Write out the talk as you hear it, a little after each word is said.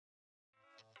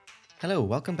Hello,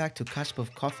 welcome back to Cusp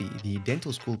of Coffee, the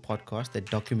dental school podcast that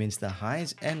documents the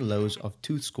highs and lows of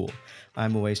tooth school.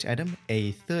 I'm Uwais Adam,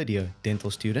 a third year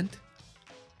dental student.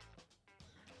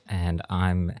 And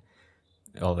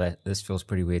this feels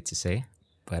pretty weird to say,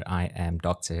 but I am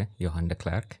Dr. Johan de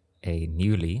Klerk, a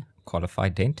newly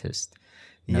qualified dentist.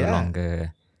 No Yeah,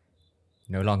 longer,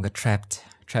 no longer trapped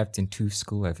in tooth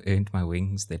school. I've earned my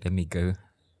wings. They let me go.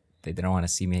 They didn't want to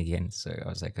see me again, so I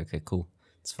was like, okay, cool,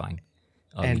 it's fine.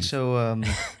 I'll and leave. so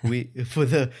we for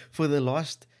the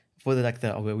last for the like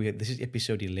the this is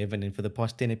episode 11, and for the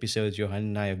past 10 episodes, Johan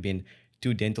and I have been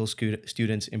two dental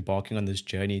students embarking on this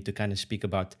journey to kind of speak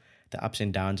about the ups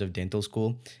and downs of dental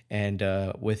school. And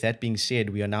with that being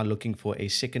said, we are now looking for a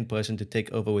second person to take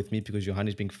over with me because Johan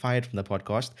is being fired from the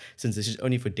podcast since this is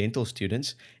only for dental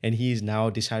students, and he's now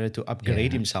decided to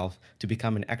upgrade Yeah, himself to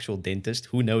become an actual dentist.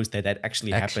 Who knows that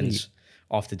actually actually, happens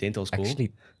after dental school?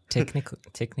 actually,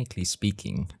 technically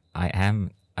speaking, I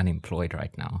am unemployed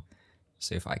right now.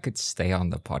 So if I could stay on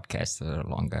the podcast a little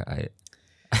longer, I'd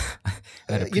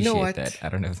You know appreciate that. what? I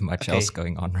don't have much else Okay,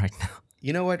 going on right now.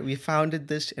 you know what? We founded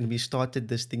this and we started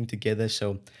this thing together.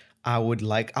 So I'll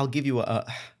give you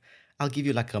I'll give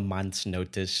you like a month's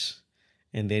notice,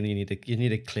 and then you need to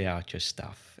clear out your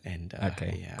stuff. And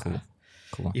Okay, yeah, cool,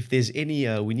 cool. if there's any,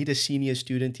 we need a senior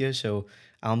student here. So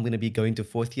I'm gonna be going to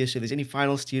fourth year. So if there's any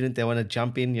final student that want to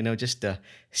jump in, just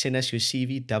send us your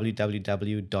CV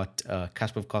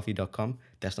www.cuspofcoffee.com.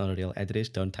 That's not a real address.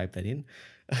 Don't type that in.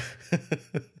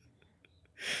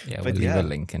 Yeah, we'll But leave a yeah.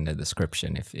 link in the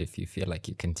description if you feel like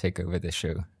you can take over the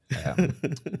show. Um,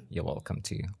 you're welcome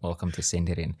to send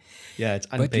it in. Yeah, it's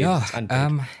But unpaid. yeah, It's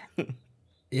unpaid.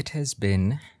 it has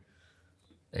been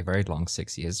a very long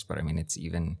 6 years. But I mean, it's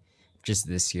even just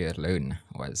this year alone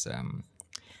was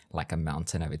like a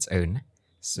mountain of its own.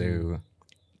 So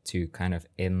to kind of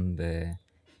end the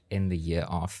year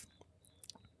off,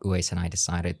 Uwais and I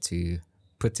decided to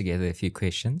put together a few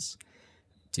questions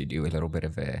to do a little bit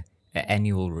of a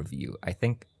annual review. I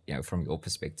think, from your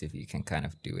perspective, you can kind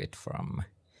of do it from,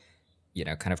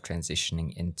 kind of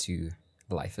transitioning into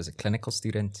life as a clinical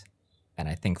student. And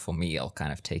I think for me, I'll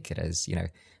kind of take it as,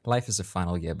 life as a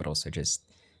final year, but also just,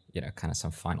 kind of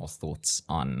some final thoughts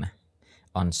on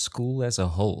school as a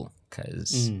whole.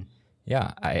 Because,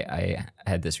 yeah, I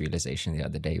had this realization the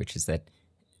other day, which is that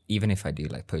even if I do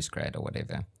like postgrad or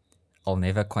whatever, I'll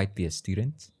never quite be a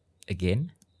student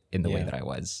again in the way Yeah. that I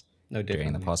was No, during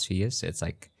the definitely. past few years. So it's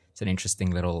an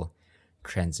interesting little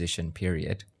transition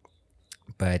period.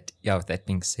 But yeah, with that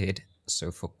being said,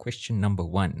 so for question number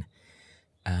one,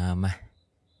 um,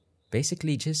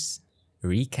 basically just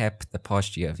recap the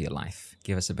past year of your life,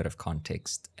 give us a bit of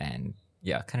context, and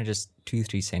yeah, kind of just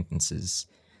 2-3 sentences,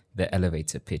 the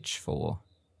elevator pitch for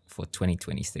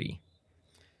 2023.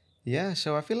 Yeah,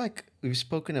 so I feel like we've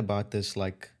spoken about this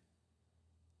like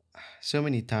so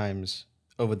many times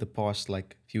over the past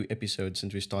like few episodes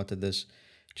since we started this,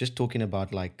 just talking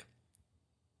about like,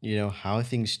 how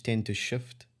things tend to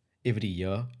shift every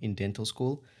year in dental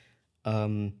school.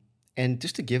 Um, and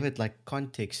just to give it like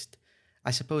context,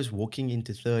 I suppose walking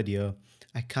into third year,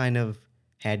 I kind of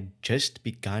had just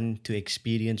begun to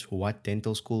experience what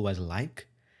dental school was like,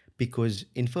 because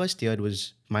in first year,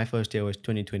 my first year was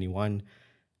 2021,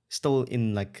 still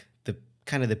in like the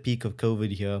kind of the peak of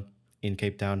COVID here in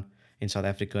Cape Town in South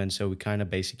Africa. And so we kind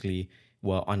of basically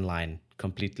were online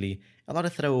completely. A lot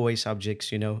of throwaway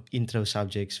subjects, intro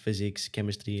subjects, physics,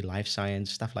 chemistry, life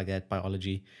science, stuff like that,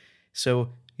 biology.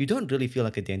 So you don't really feel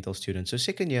like a dental student. So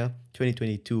second year,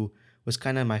 2022, was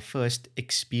kind of my first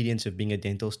experience of being a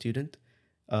dental student.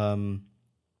 Um,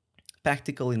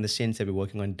 Practical in the sense that we're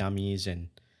working on dummies and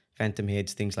phantom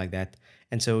heads, things like that.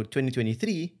 And so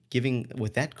 2023, giving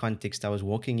with that context, I was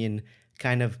walking in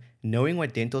kind of knowing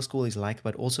what dental school is like,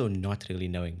 but also not really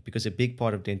knowing, because a big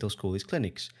part of dental school is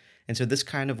clinics. And so this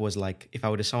kind of was like, if I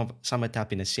were to sum it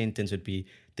up in a sentence, would be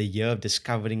the year of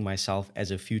discovering myself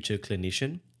as a future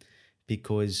clinician,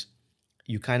 because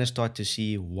you kind of start to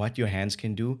see what your hands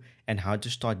can do and how to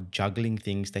start juggling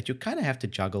things that you kind of have to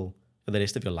juggle for the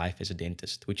rest of your life as a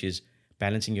dentist, which is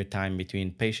balancing your time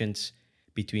between patients,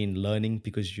 between learning,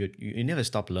 because you never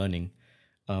stop learning.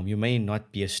 You may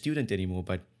not be a student anymore,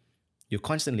 but you're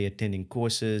constantly attending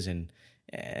courses and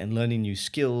learning new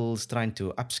skills, trying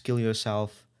to upskill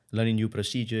yourself, learning new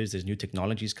procedures. There's new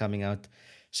technologies coming out.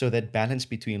 So that balance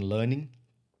between learning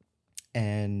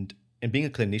and being a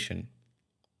clinician,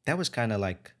 that was kind of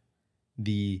like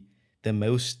the the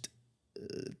most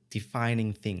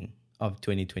defining thing of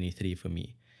 2023 for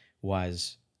me,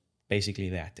 was basically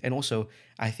that. And also,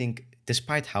 I think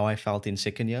despite how I felt in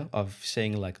second year of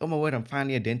saying like, oh my word, I'm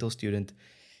finally a dental student,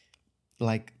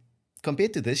 like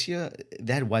compared to this year,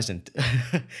 that wasn't.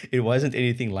 It wasn't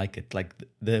anything like it. Like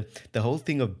the whole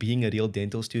thing of being a real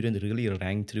dental student really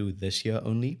rang through this year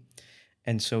only.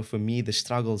 And so for me, the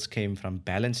struggles came from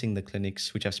balancing the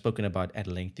clinics, which I've spoken about at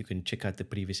length. You can check out the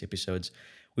previous episodes.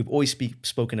 We've always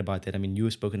spoken about that. I mean,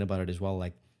 you've spoken about it as well,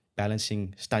 like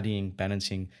balancing studying,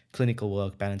 balancing clinical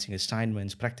work, balancing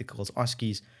assignments, practicals,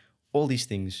 OSCEs, all these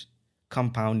things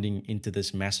compounding into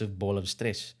this massive ball of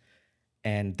stress.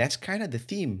 And that's kind of the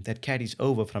theme that carries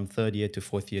over from third year to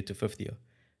fourth year to fifth year.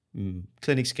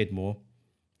 Clinics get more,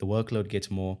 the workload gets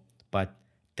more, but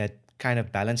that kind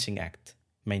of balancing act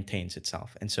maintains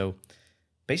itself. And so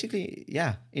basically,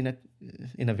 yeah, in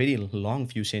a very long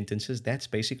few sentences, that's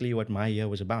basically what my year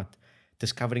was about.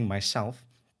 Discovering myself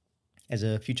as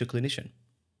a future clinician.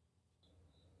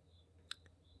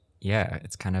 Yeah,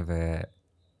 it's kind of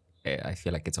I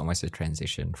feel like it's almost a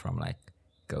transition from like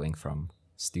going from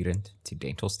student to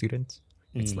dental student.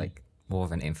 It's Mm, like more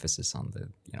of an emphasis on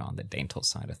the, on the dental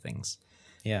side of things.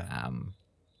 yeah, Um,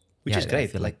 which yeah, is I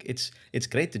great. feel like, Like it's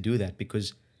great to do that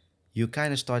because you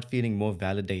kind of start feeling more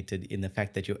validated in the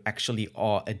fact that you actually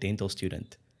are a dental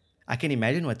student. I can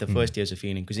imagine what the mm, first years are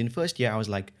feeling because in first year I was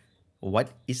like, what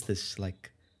is this?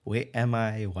 Like, where am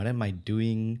I? What am I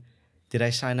doing? Did I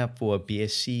sign up for a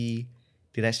BSc?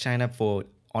 Did I sign up for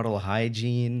oral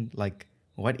hygiene? Like,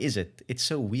 what is it? It's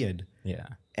so weird. yeah,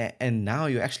 And now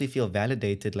you actually feel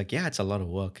validated. Like, yeah, it's a lot of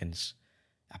work and it's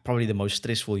probably the most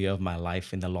stressful year of my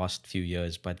life in the last few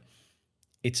years, but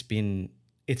it's been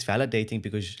it's validating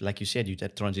because like you said, you're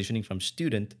transitioning from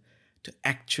student to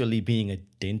actually being a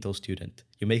dental student.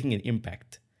 You're making an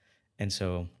impact. And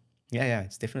so yeah,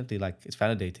 it's definitely like it's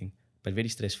validating, but very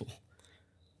stressful.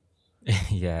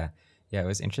 yeah, yeah. It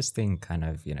was interesting, kind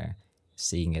of,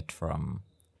 seeing it from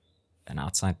an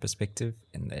outside perspective,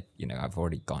 in that I've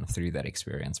already gone through that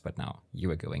experience, but now you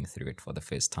were going through it for the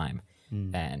first time,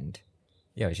 Mm. and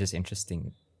yeah, it's just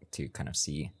interesting to kind of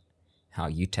see how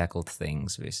you tackled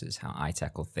things versus how I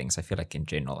tackled things. I feel like in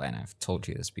general, and I've told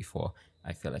you this before,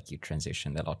 I feel like you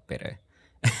transitioned a lot better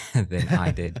than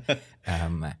I did.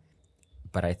 Um,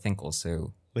 but I think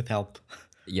also, With help.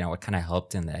 what kind of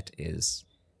helped in that is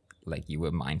like you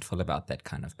were mindful about that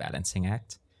kind of balancing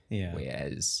act. Yeah.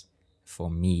 Whereas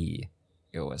for me,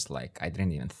 it was like I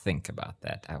didn't even think about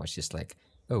that. I was just like,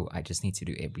 oh, I just need to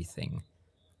do everything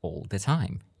all the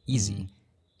time, Mm. easy.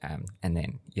 And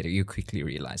then you quickly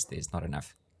realize there's not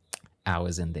enough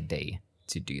hours in the day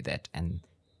to do that, and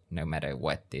no matter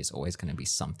what, there's always going to be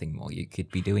something more you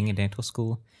could be doing in dental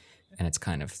school. And it's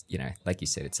kind of, like you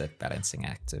said, it's a balancing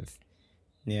act of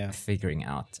Yeah. figuring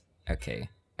out, okay,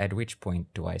 at which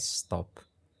point do I stop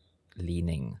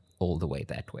leaning all the way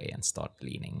that way and start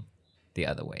leaning the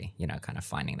other way, kind of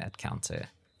finding that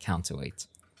counterweight,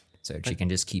 so that you But can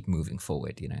just keep moving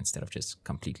forward, instead of just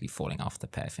completely falling off the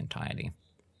path entirely.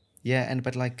 yeah, and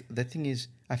but like the thing is,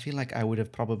 I feel like I would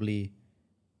have probably,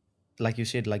 like you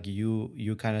said, like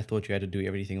you kind of thought you had to do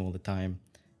everything all the time,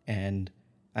 and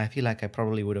I feel like I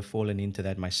probably would have fallen into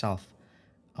that myself.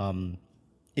 Um,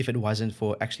 if it wasn't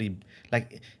for actually,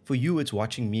 like, for you it's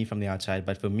watching me from the outside,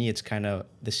 but for me it's kind of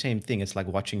the same thing. It's like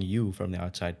watching you from the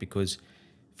outside because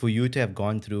for you to have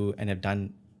gone through and have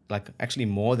done like actually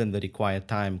more than the required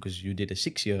time because you did a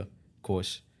 6 year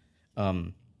course,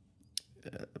 um,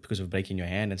 because of breaking your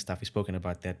hand and stuff. We've spoken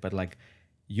about that, but like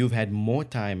you've had more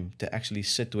time to actually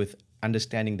sit with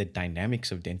understanding the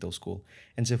dynamics of dental school.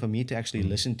 And so for me to actually Mm.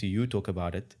 listen to you talk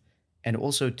about it and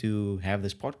also to have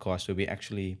this podcast where we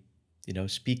actually,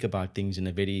 speak about things in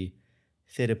a very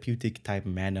therapeutic type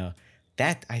manner,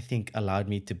 that I think allowed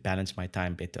me to balance my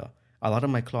time better. A lot of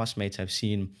my classmates I've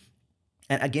seen,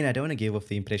 and again, I don't want to give off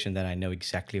the impression that I know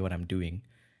exactly what I'm doing.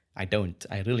 I don't.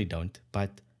 I really don't.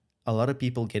 But a lot of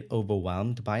people get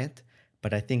overwhelmed by it.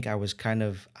 But I think I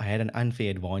had an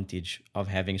unfair advantage of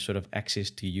having sort of access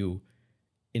to you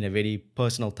in a very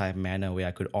personal type manner where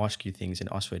I could ask you things and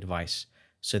ask for advice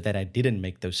so that I didn't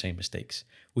make those same mistakes,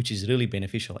 which is really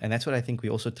beneficial. And that's what I think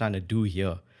we're also trying to do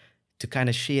here to kind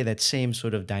of share that same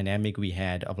sort of dynamic we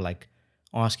had of like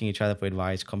asking each other for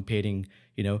advice, comparing,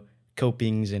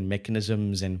 copings and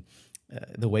mechanisms and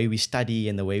the way we study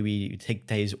and the way we take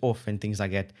days off and things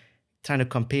like that, trying to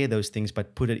compare those things,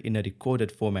 but put it in a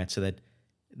recorded format so that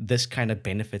this kind of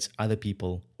benefits other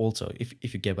people also,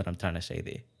 if you get what I'm trying to say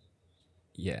there.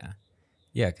 Yeah,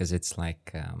 yeah, because it's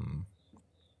like,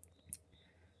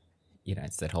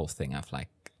 it's that whole thing of like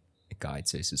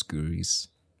guides versus gurus.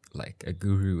 Like a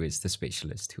guru is the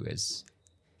specialist who is,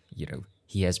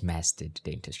 he has mastered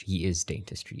dentistry. He is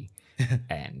dentistry,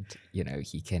 and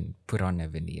he can put on a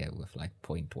veneer with like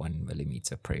 0.1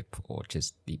 millimeter prep, or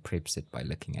just he preps it by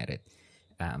looking at it,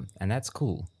 and that's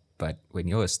cool. But when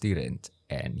you're a student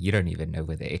and you don't even know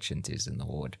where the agent is in the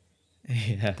ward,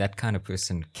 Yeah. that kind of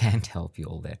person can't help you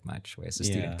all that much, whereas a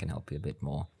student Yeah. can help you a bit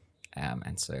more.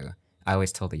 And so I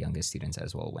always tell the younger students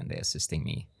as well when they're assisting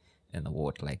me in the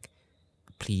ward, like,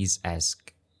 please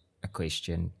ask a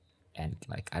question, and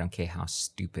like, I don't care how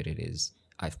stupid it is.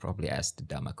 I've probably asked a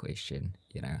dumber question,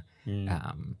 you know.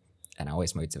 And I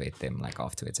always motivate them like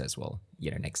afterwards as well.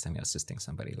 You know, next time you're assisting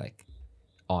somebody, like,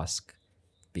 ask,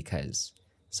 because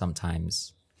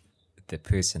sometimes the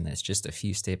person that's just a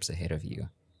few steps ahead of you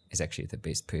is actually the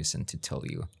best person to tell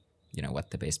you, you know,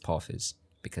 what the best path is,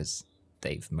 because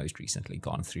they've most recently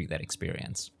gone through that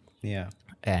experience. Yeah.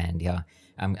 And yeah,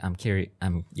 I'm curious.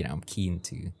 I'm keen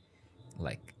to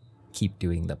like keep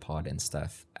doing the pod and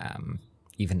stuff.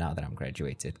 Even now that I'm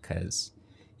graduated, because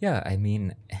yeah, I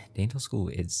mean, dental school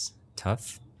is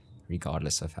tough,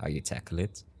 regardless of how you tackle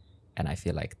it. And I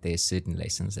feel like there's certain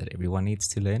lessons that everyone needs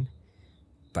to learn,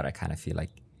 but I kind of feel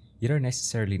like you don't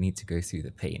necessarily need to go through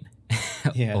the pain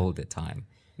Yeah. all the time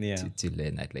Yeah. to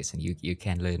learn that lesson. You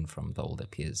can learn from the older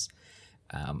peers.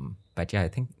 But yeah, I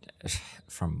think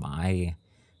from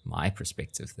my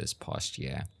perspective this past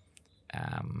year,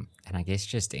 and I guess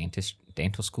just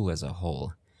dental school as a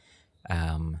whole,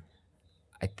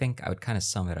 I think I would kind of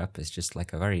sum it up as just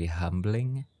like a very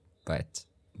humbling but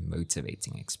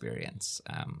motivating experience.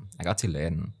 I got to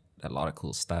learn a lot of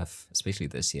cool stuff, especially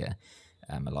this year.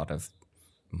 A lot of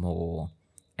more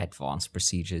advanced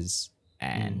procedures,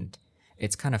 and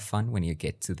it's kind of fun when you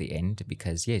get to the end,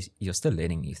 because yes, you're still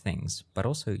learning new things, but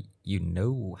also you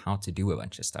know how to do a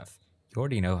bunch of stuff. You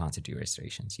already know how to do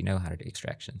restorations, you know how to do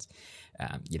extractions.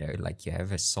 Like, you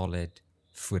have a solid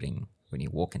footing when you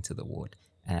walk into the ward,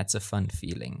 and that's a fun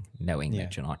feeling, knowing Yeah.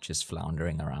 that you're not just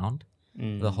floundering around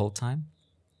the whole time.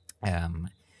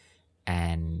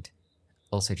 And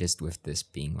also, just with this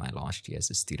being my last year as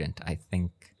a student, I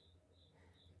think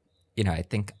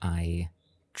I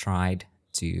tried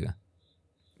to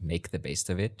make the best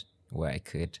of it where I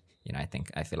could.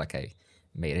 I feel like I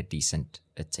made a decent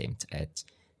attempt at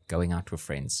going out with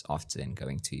friends often,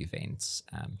 going to events,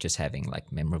 just having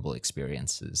like memorable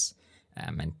experiences,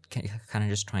 and kind of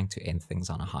just trying to end things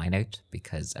on a high note.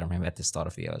 Because I remember at the start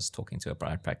of the year, I was talking to a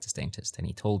private practice dentist, and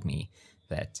he told me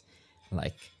that,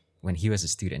 like, when he was a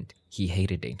student, he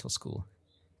hated dental school,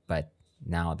 but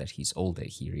now that he's older,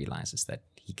 he realizes that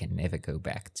he can never go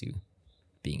back to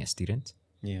being a student.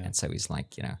 Yeah. And so he's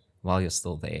like, while you're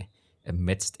still there,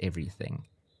 amidst everything,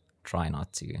 try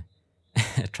not to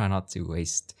try not to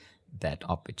waste that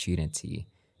opportunity,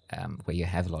 where you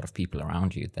have a lot of people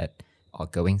around you that are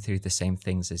going through the same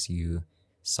things as you,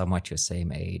 somewhat your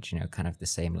same age, kind of the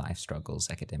same life struggles,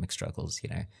 academic struggles,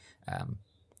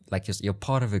 like you're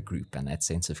part of a group, and that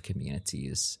sense of community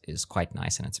is quite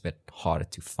nice, and it's a bit harder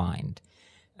to find,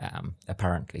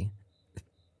 apparently,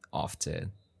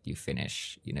 after you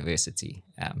finish university,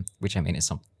 which I mean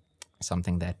is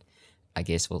something that I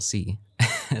guess we'll see,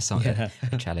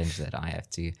 a challenge that I have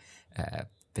to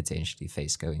potentially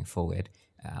face going forward.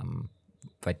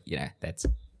 But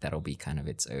that'll be kind of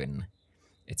its own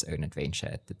adventure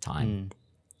at the time.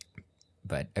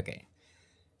 But okay,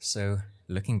 so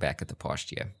looking back at the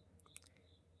past year,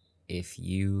 if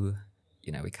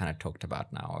we kind of talked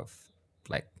about now of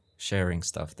like sharing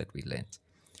stuff that we learned.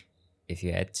 If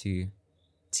you had to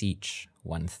teach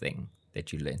one thing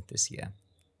that you learned this year,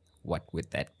 what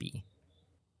would that be?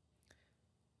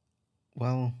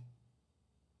 Well,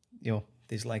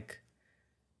 there's like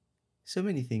so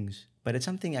many things, but it's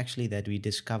something actually that we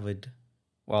discovered,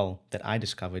 that I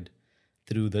discovered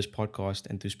through this podcast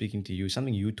and through speaking to you,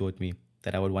 something you taught me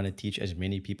that I would want to teach as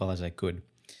many people as I could,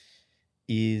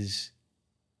 is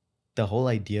the whole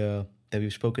idea that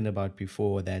we've spoken about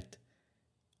before, that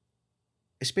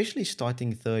especially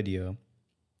starting third year,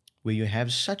 where you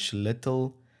have such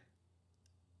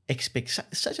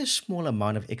such a small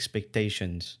amount of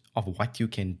expectations of what you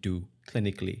can do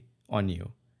clinically on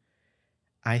you.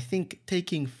 I think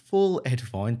taking full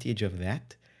advantage of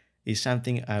that is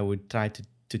something I would try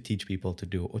to teach people to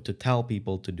do, or to tell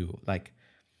people to do. Like,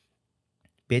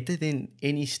 better than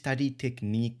any study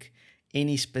technique,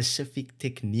 any specific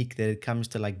technique that it comes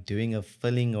to like doing a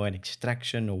filling or an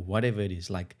extraction or whatever it is,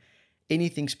 like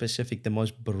anything specific, the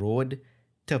most broad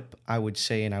tip I would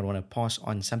say, and I want to pass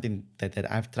on something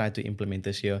that I've tried to implement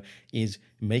this year, is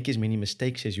make as many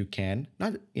mistakes as you can,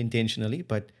 not intentionally,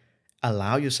 but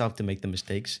allow yourself to make the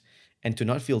mistakes and to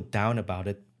not feel down about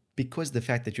it, because the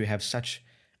fact that you have such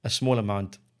a small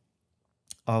amount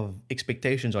of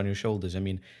expectations on your shoulders. I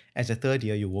mean, as a third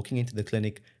year, you're walking into the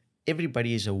clinic,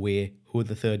 everybody is aware who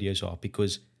the third years are,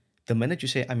 because the minute you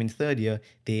say, I'm in third year,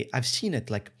 I've seen it,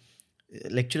 like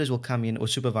lecturers will come in or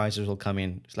supervisors will come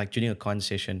in. It's like during a con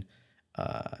session,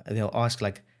 they'll ask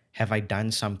like, "Have I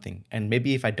done something?" And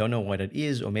maybe if I don't know what it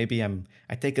is, or maybe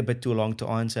I take a bit too long to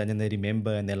answer, and then they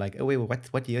remember and they're like, "Oh wait,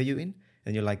 what year are you in?"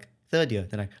 And you're like, "Third year."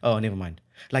 They're like, "Oh, never mind."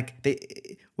 Like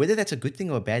they, whether that's a good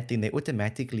thing or a bad thing, they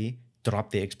automatically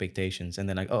drop their expectations and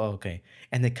they're like, "Oh, okay,"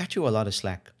 and they cut you a lot of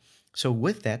slack. So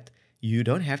with that, you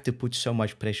don't have to put so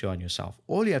much pressure on yourself.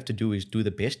 All you have to do is do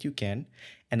the best you can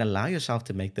and allow yourself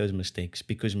to make those mistakes,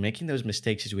 because making those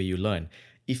mistakes is where you learn.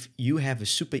 If you have a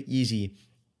super easy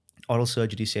oral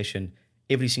surgery session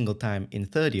every single time in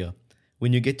third year,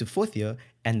 when you get to fourth year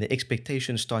and the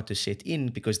expectations start to set in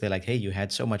because they're like, "Hey, you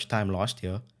had so much time last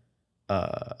year,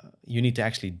 you need to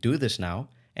actually do this now,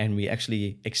 and we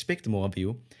actually expect more of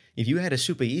you." If you had a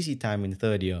super easy time in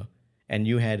third year and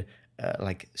you had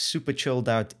like super chilled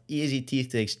out, easy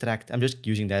teeth to extract, I'm just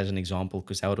using that as an example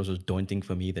because that was daunting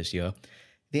for me this year,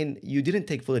 then you didn't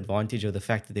take full advantage of the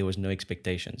fact that there was no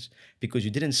expectations, because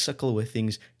you didn't suckle with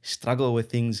things, struggle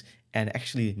with things, and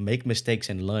actually make mistakes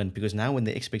and learn. Because now when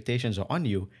the expectations are on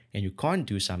you and you can't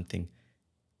do something,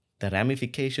 the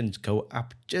ramifications go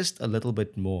up just a little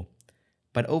bit more.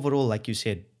 But overall, like you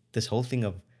said, this whole thing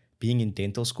of being in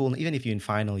dental school, even if you're in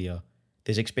final year,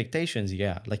 there's expectations.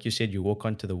 Yeah. Like you said, you walk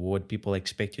onto the ward, people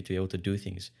expect you to be able to do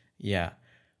things. Yeah.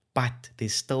 But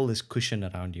there's still this cushion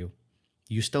around you.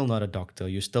 You're still not a doctor.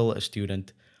 You're still a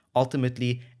student.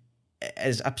 Ultimately,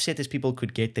 as upset as people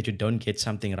could get that you don't get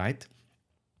something right,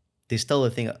 there's still a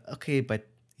thing, okay, but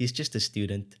he's just a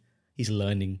student. He's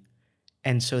learning.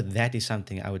 And so that is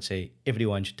something I would say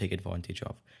everyone should take advantage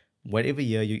of. Whatever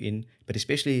year you're in, but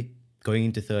especially going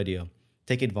into third year,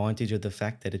 take advantage of the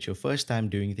fact that it's your first time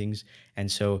doing things.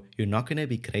 And so you're not going to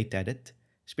be great at it,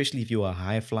 especially if you are a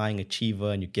high flying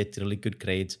achiever and you get really good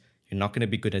grades. You're not going to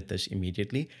be good at this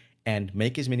immediately. And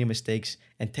make as many mistakes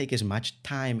and take as much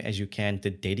time as you can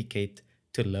to dedicate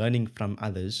to learning from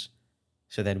others,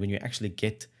 so that when you actually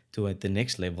get to the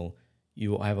next level,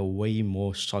 you will have a way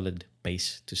more solid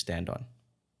base to stand on.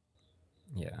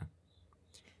 Yeah.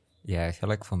 Yeah, I feel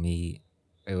like for me,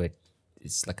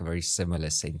 it's like a very similar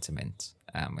sentiment,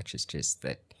 which is just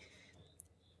that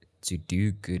to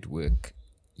do good work,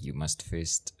 you must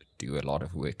first do a lot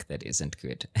of work that isn't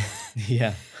good.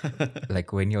 Yeah.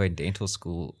 Like when you're in dental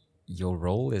school, your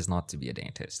role is not to be a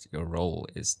dentist. Your role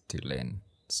is to learn.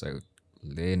 So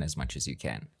learn as much as you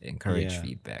can. Encourage Yeah.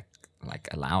 feedback. Like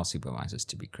allow supervisors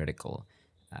to be critical.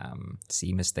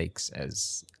 See mistakes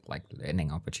as like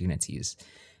learning opportunities.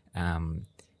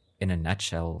 In a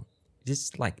nutshell,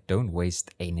 just like don't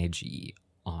waste energy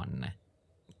on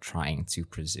trying to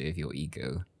preserve your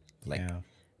ego. Like Yeah.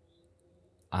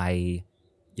 I,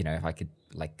 if I could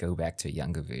like go back to a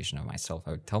younger version of myself,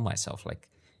 I would tell myself like,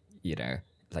 you know,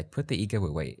 like put the ego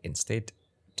away. Instead,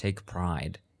 take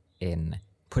pride in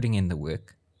putting in the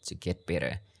work to get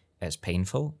better, as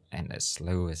painful and as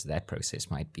slow as that process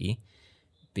might be,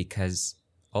 because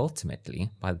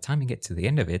ultimately, by the time you get to the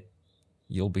end of it,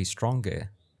 you'll be stronger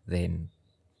than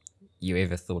you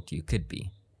ever thought you could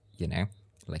be, you know?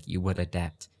 Like you will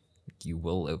adapt, you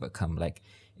will overcome. Like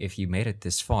if you made it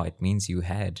this far, it means you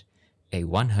had a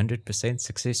 100%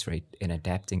 success rate in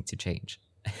adapting to change.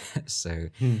 So,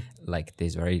 Hmm. like,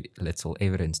 there's very little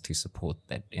evidence to support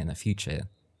that in the future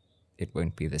it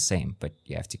won't be the same, but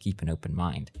you have to keep an open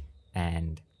mind.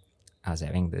 And I was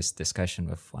having this discussion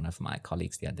with one of my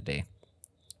colleagues the other day,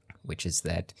 which is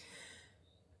that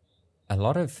a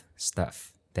lot of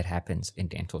stuff that happens in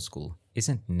dental school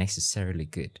isn't necessarily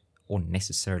good or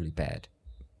necessarily bad.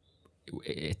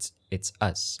 It's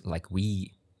us. Like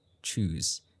we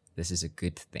choose this is a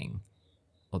good thing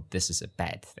or this is a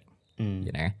bad thing, Mm.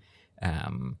 you know?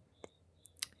 Um,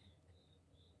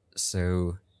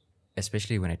 so,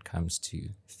 especially when it comes to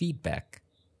feedback,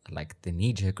 like the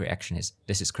knee jerk reaction is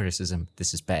this is criticism,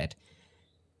 this is bad.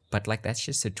 But like that's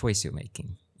just a choice you're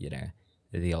making, you know?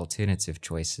 The alternative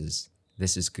choices,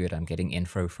 this is good. I'm getting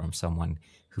info from someone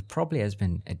who probably has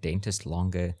been a dentist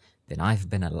longer than I've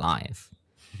been alive.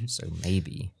 So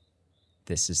maybe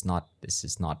this is not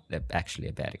actually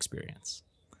a bad experience.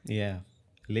 Yeah.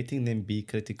 Letting them be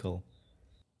critical.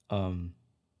 Um,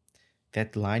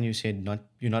 that line you said, not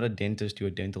you're not a dentist, you're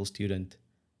a dental student.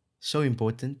 So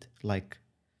important. Like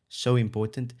so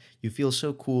important. You feel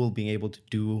so cool being able to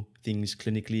do things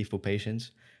clinically for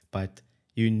patients, but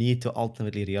you need to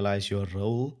ultimately realize your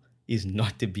role is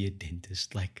not to be a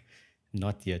dentist. Like,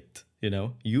 not yet.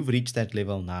 You've reached that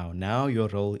level now. Now your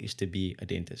role is to be a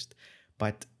dentist.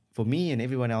 But for me and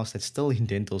everyone else that's still in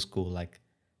dental school, like,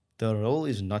 the role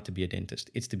is not to be a dentist,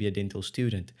 it's to be a dental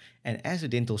student. And as a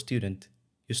dental student,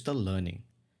 you're still learning.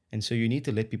 And so you need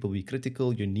to let people be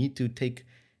critical. You need to take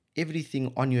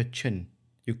everything on your chin.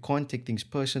 You can't take things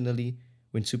personally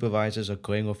when supervisors are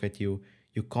going off at you.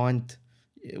 You can't,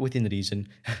 within reason,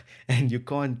 and you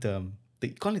can't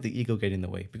let the ego get in the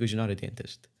way because you're not a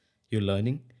dentist. You're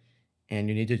learning, and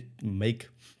you need to make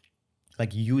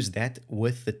like use that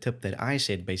with the tip that I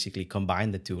said. Basically,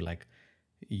 combine the two. Like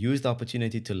use the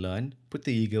opportunity to learn, put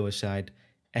the ego aside,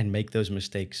 and make those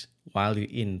mistakes while you're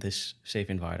in this safe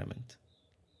environment.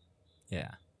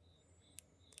 Yeah.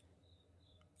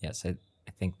 Yeah. So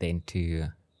I think then to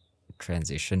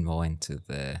transition more into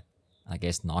the, I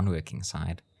guess, non-working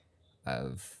side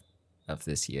of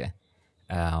this year,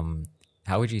 um,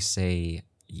 how would you say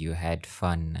you had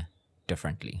fun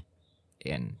differently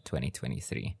in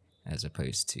 2023 as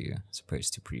opposed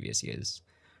to previous years?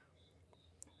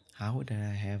 How did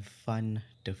I have fun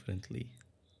differently?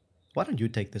 Why don't you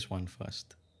take this one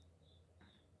first?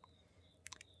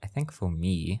 I think for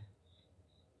me,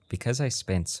 because I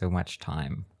spent so much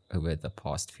time over the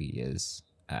past few years,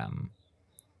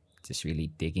 just really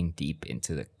digging deep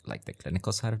into the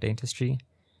clinical side of dentistry,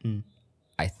 Mm,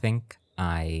 I think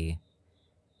I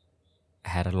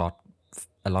had a lot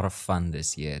of fun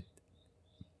this year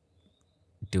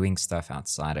doing stuff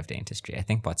outside of dentistry. I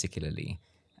think particularly,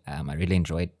 I really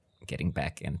enjoyed getting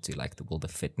back into like the world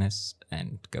of fitness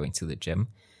and going to the gym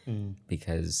mm,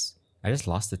 because I just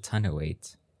lost a ton of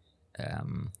weight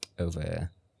over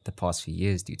the past few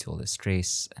years due to all the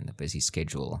stress and the busy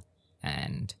schedule.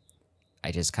 And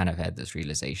I just kind of had this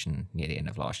realization near the end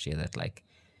of last year that, like,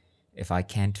 if I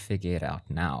can't figure it out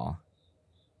now,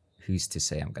 who's to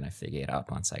say I'm going to figure it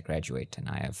out once I graduate and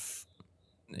I have,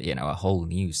 a whole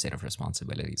new set of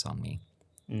responsibilities on me.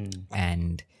 mm,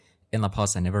 And in the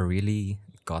past, I never really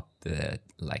got the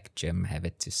like gym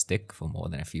habit to stick for more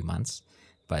than a few months.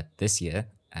 But this year,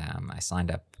 I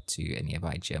signed up to a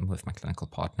nearby gym with my clinical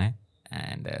partner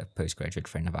and a postgraduate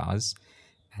friend of ours.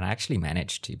 And I actually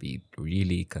managed to be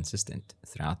really consistent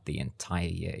throughout the entire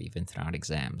year, even throughout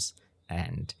exams.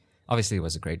 And obviously, it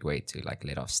was a great way to like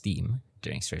let off steam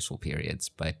during stressful periods.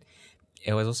 But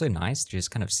it was also nice to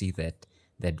just kind of see that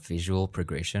visual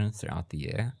progression throughout the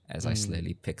year as I mm,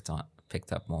 slowly picked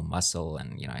up more muscle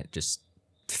and it just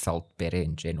felt better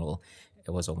in general.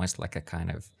 It was almost like a kind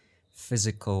of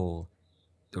physical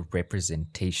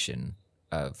representation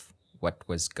of what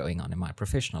was going on in my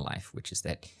professional life, which is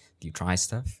that you try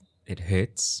stuff, it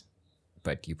hurts,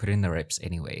 but you put in the reps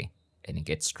anyway, and you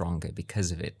get stronger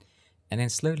because of it. And then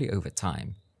slowly over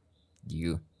time,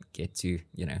 you get to,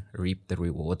 reap the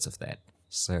rewards of that.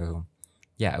 So,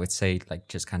 yeah, I would say like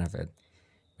just kind of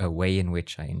a way in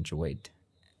which I enjoyed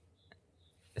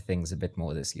things a bit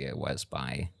more this year was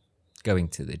by going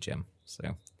to the gym.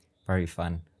 So, very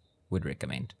fun. Would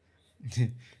recommend.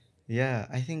 yeah,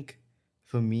 I think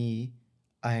for me,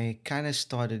 I kind of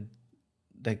started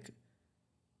like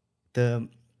the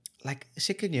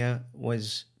second year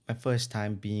was my first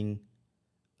time being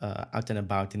out and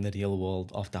about in the real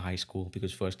world after high school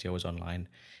because first year was online,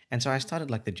 and so I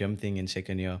started like the gym thing in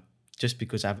second year just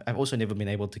because I've also never been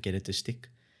able to get it to stick,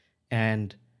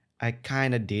 and I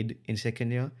kind of did in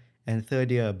second year and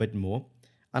third year a bit more.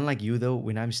 Unlike you though,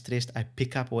 when I'm stressed, I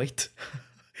pick up weight,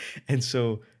 and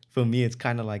so for me it's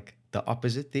kind of like the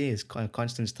opposite. There is a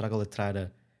constant struggle to try to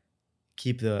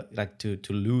keep the like to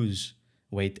lose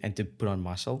weight and to put on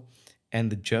muscle,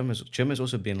 and the gym has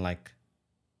also been like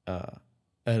uh,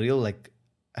 a real like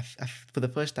for the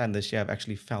first time this year I've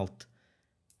actually felt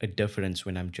a difference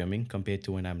when I'm gymming compared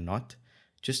to when I'm not.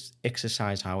 Just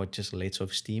exercise, how it just lets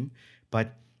off steam.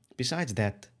 But besides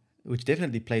that, which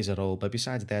definitely plays a role, but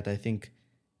besides that, I think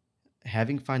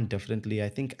having fun differently, I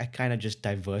think I kind of just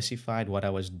diversified what I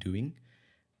was doing.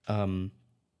 Um,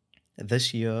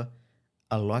 this year,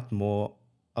 a lot more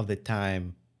of the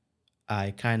time,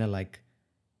 I kind of like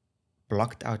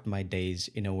blocked out my days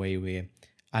in a way where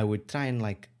I would try and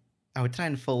like I would try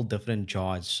and fill different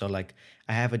jars. So like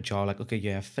I have a jar like okay,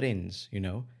 you have friends,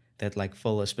 that like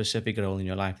fill a specific role in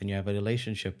your life, and you have a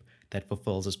relationship that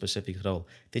fulfills a specific role.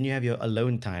 Then you have your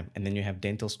alone time, and then you have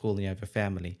dental school, and you have your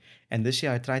family. And this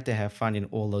year I tried to have fun in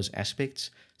all those aspects.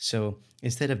 So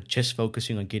instead of just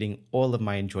focusing on getting all of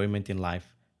my enjoyment in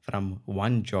life from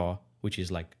one jar, which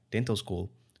is like dental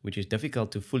school, which is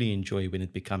difficult to fully enjoy when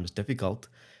it becomes difficult,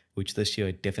 which this year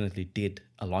it definitely did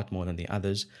a lot more than the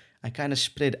others. I kind of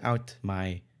spread out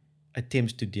my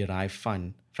attempts to derive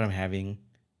fun from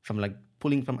like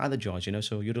pulling from other jars,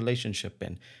 so your relationship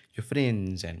and your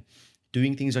friends and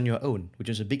doing things on your own, which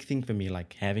is a big thing for me,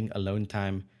 like having alone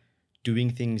time, doing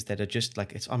things that are just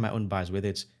like it's on my own bars, whether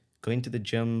it's going to the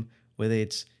gym, whether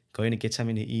it's going to get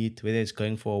something to eat, whether it's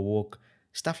going for a walk,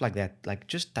 stuff like that. Like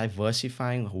just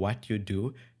diversifying what you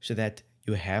do so that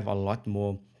you have a lot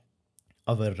more.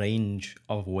 of a range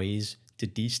of ways to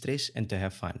de-stress and to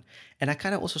have fun. And I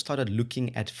kind of also started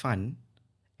looking at fun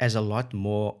as a lot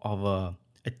more of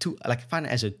a tool, like fun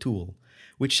as a tool,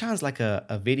 which sounds like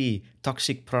a very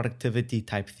toxic productivity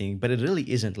type thing, but it really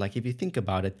isn't. Like if you think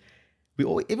about it,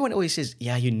 everyone always says,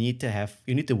 yeah, you need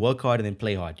to work hard and then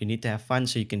play hard. You need to have fun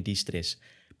so you can de-stress.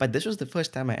 But this was the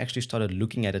first time I actually started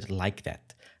looking at it like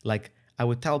that. Like I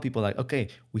would tell people like, okay,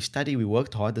 we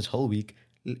worked hard this whole week.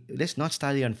 Let's not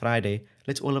study on Friday.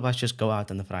 Let's all of us just go out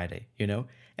on the Friday,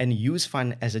 and use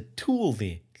fun as a tool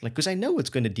there. Like, because I know it's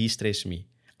going to de-stress me.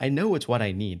 I know it's what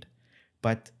I need.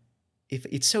 But if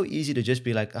it's so easy to just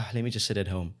be like, let me just sit at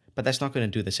home. But that's not going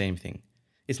to do the same thing.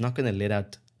 It's not going to let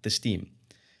out the steam.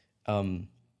 And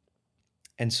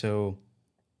so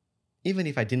even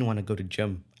if I didn't want to go to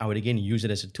gym, I would again use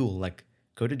it as a tool. Like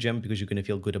go to gym because you're going to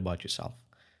feel good about yourself.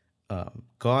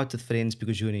 Go out with friends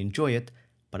because you're going to enjoy it,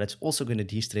 but it's also going to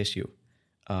de-stress you.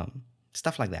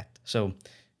 Stuff like that. So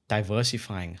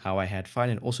diversifying how I had fun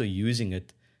and also using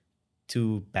it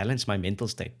to balance my mental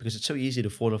state, because it's so easy to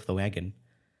fall off the wagon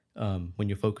when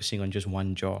you're focusing on just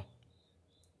one jaw.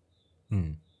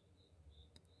 Mm.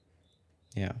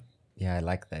 Yeah. Yeah, I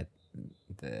like that.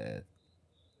 The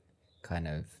kind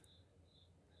of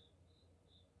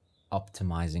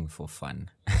optimizing for fun.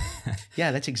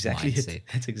 Yeah, that's exactly it. mindset.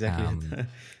 That's exactly it.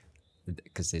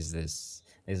 Because there's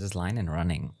this line in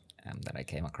running that I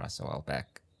came across a while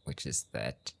back, which is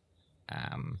that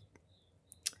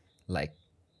like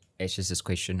it's just this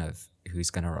question of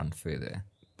who's going to run further,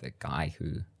 the guy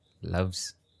who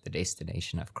loves the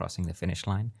destination of crossing the finish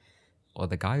line or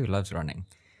the guy who loves running.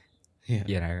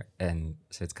 Yeah. And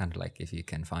so it's kind of like if you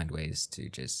can find ways to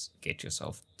just get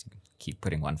yourself to keep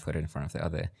putting one foot in front of the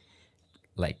other,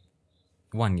 like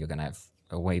one, you're going to have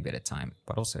a way better time,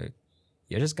 but also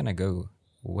you're just going to go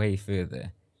way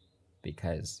further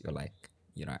because you're like,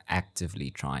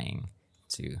 actively trying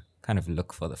to kind of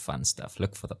look for the fun stuff,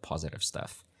 look for the positive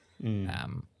stuff in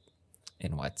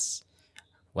what's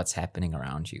happening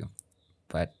around you.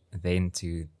 But then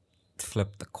to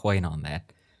flip the coin on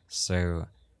that, so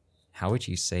how would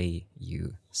you say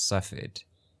you suffered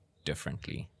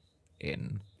differently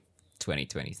in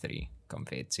 2023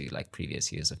 compared to like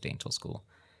previous years of dental school?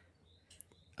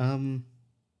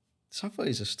 Suffer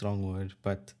is a strong word,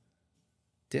 but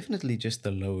definitely just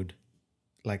the load.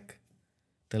 Like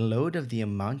the load of the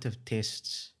amount of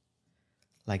tests.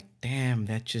 Like, damn,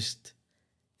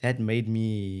 that made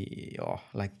me,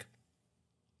 like,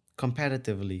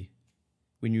 comparatively,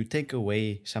 when you take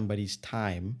away somebody's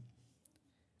time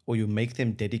or you make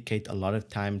them dedicate a lot of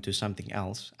time to something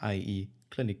else, i.e.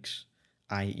 clinics,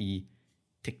 i.e.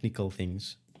 technical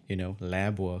things,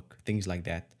 lab work, things like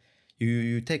that,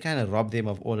 you kind of rob them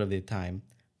of all of their time,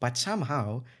 but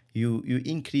somehow you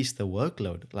increase the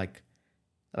workload like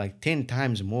 10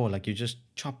 times more. Like you just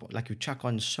you chuck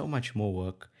on so much more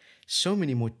work, so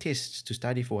many more tests to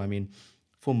study for. I mean,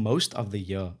 for most of the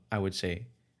year, I would say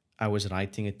I was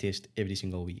writing a test every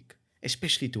single week,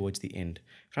 especially towards the end.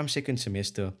 From second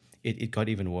semester, it got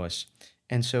even worse.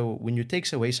 And so when you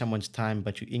take away someone's time,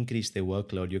 but you increase their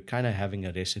workload, you're kind of having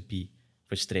a recipe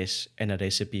for stress and a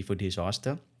recipe for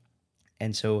disaster.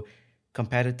 And so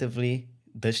comparatively,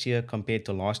 this year compared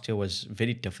to last year was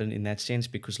very different in that sense,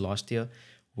 because last year,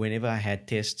 whenever I had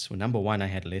tests, well, number one, I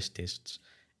had less tests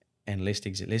and less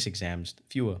exams,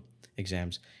 fewer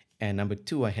exams. And number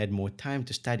two, I had more time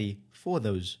to study for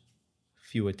those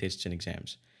fewer tests and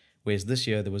exams. Whereas this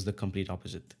year, there was the complete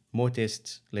opposite. More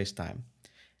tests, less time.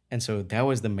 And so that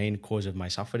was the main cause of my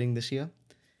suffering this year,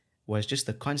 was just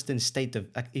the constant state of,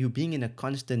 like, you being in a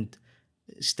constant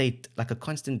state, like a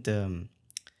constant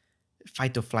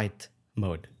fight or flight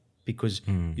mode, because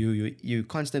you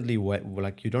constantly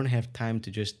like you don't have time to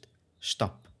just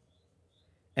stop.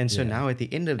 And so now at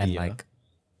the end of the year, like,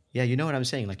 yeah, you know what I'm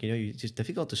saying? Like, it's just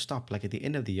difficult to stop. Like at the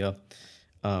end of the year,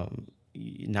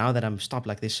 now that I'm stopped,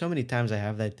 like there's so many times I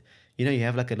have that, you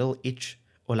have like a little itch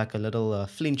or like a little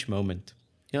flinch moment.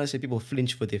 I say people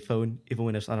flinch for their phone even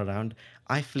when it's not around.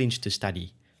 I flinch to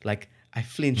study. Like I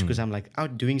flinch because I'm like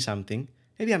out doing something.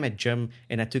 Maybe I'm at gym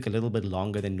and I took a little bit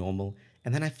longer than normal.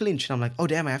 And then I flinch and I'm like, oh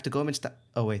damn, I have to go home and study.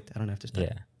 Oh wait, I don't have to study.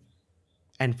 yeah,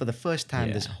 And for the first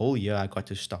time this whole year, I got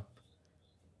to stop,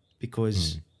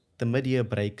 because the mid-year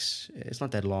breaks, it's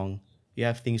not that long. You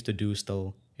have things to do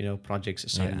still, projects,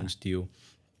 assignments due.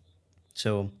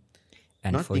 So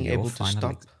and not for being your able to final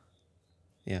stop.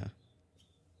 Yeah.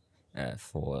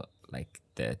 for like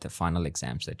the final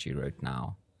exams that you wrote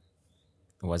now,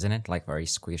 wasn't it like very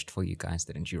squished for you guys?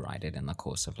 Didn't you write it in the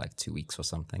course of like 2 weeks or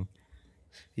something?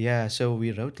 Yeah, so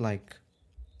we wrote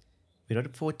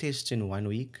 4 tests in 1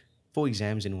 week, 4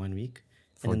 exams in 1 week.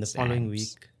 And For then the following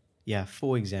exams. week, yeah,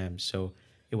 four exams. So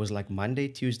it was like Monday,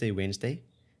 Tuesday, Wednesday,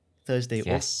 Thursday off,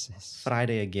 Yes, yes.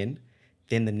 Friday again.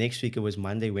 Then the next week it was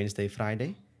Monday, Wednesday,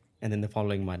 Friday, and then the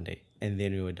following Monday, and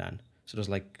then we were done. So it was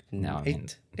like No, I mean,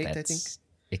 eight, I think. that's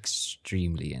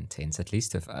extremely intense. At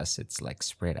least with us, it's like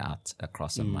spread out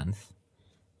across a Mm, month.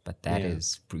 But that yeah,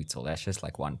 is brutal. That's just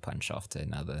like one punch after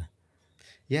another.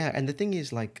 yeah. And the thing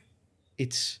is, like,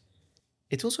 it's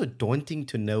it's also daunting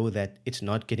to know that it's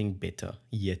not getting better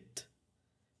yet,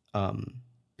 um,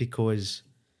 because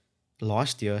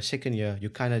last year, second year, you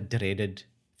kind of dreaded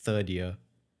third year.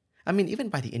 I mean, even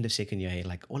by the end of second year, hey,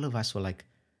 like all of us were like,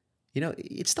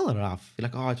 it's still rough. You're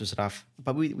like, oh, it was rough.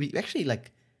 But we actually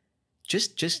like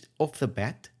just off the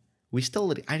bat, we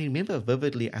still I remember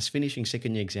vividly us finishing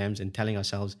second year exams and telling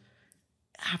ourselves,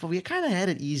 but we kind of had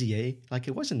it easy, eh? Like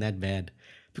it wasn't that bad.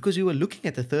 Because we were looking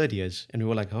at the third years and we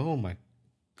were like, oh my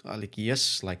God, like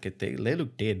yes, like they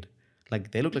look dead.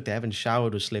 Like they look like they haven't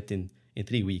showered or slept in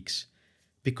 3 weeks.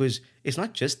 Because it's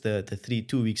not just the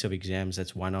 2 weeks of exams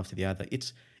that's one after the other.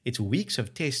 It's weeks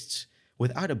of tests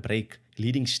without a break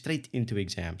leading straight into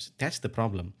exams. That's the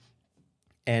problem.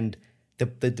 And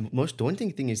the most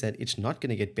daunting thing is that it's not going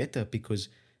to get better because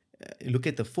look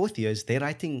at the fourth years, they're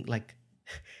writing like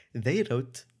they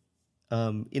wrote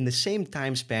in the same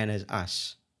time span as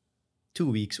us, 2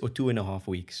 weeks or 2.5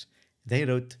 weeks. They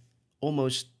wrote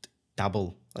almost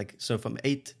double, like so from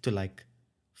 8 to like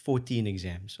 14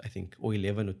 exams, I think, or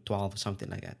 11 or 12 or something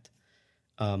like that.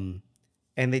 Um,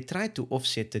 and they tried to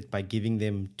offset it by giving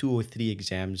them 2 or 3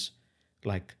 exams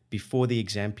like before the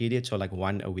exam period, so like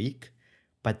one a week.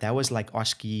 But that was like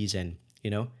OSCEs and,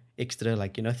 extra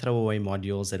like, throwaway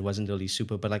modules that wasn't really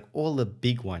super, but like all the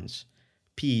big ones,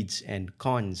 peds and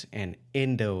cons and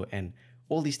endo and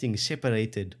all these things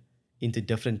separated into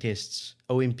different tests,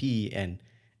 OMP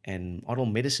and oral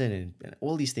medicine and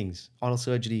all these things, oral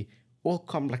surgery, all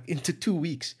come like into 2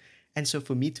 weeks. And so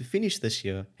for me to finish this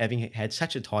year, having had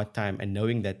such a hard time and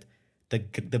knowing that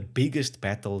the biggest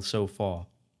battle so far,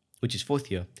 which is fourth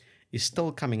year, is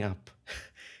still coming up,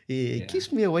 it Yeah.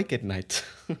 keeps me awake at night.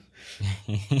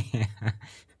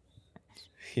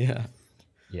 Yeah.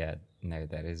 Yeah, no,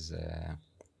 that is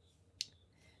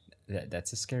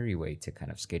that's a scary way to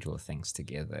kind of schedule things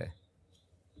together.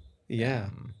 Yeah.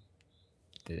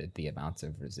 The amount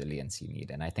of resilience you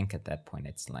need, and I think at that point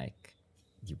it's like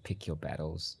you pick your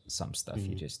battles. Some stuff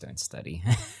you just don't study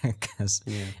because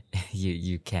Yeah.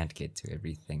 you can't get to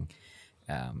everything.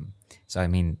 So I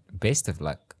mean, best of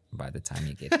luck by the time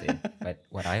you get there. But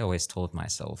what I always told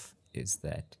myself is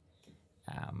that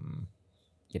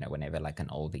whenever like an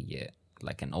older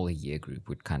year group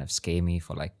would kind of scare me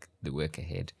for like the work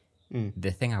ahead,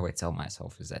 the thing I would tell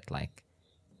myself is that like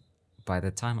by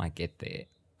the time I get there,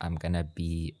 I'm gonna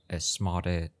be a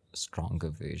smarter, stronger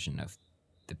version of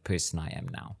the person I am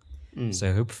now.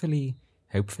 So hopefully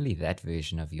that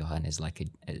version of Johan is like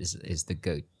is the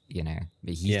goat, he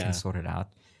Yeah. can sort it out.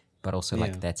 But also Yeah.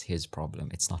 like that's his problem.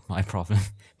 It's not my problem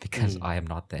because I am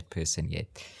not that person yet.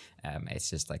 It's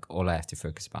just like all I have to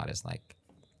focus about is like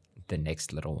the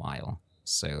next little while.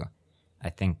 So I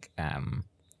think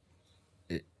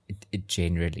it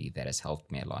generally that has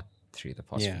helped me a lot through the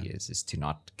past Yeah. few years is to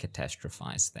not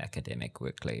catastrophize the academic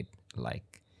workload.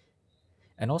 Like,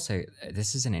 and also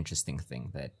this is an interesting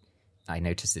thing that I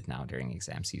noticed it now during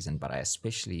exam season, but I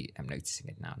especially am noticing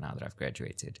it now that I've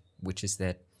graduated, which is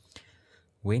that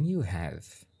when you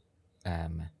have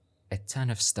a ton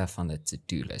of stuff on the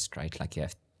to-do list, right? Like you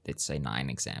have, let's say, 9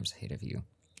 exams ahead of you,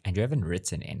 and you haven't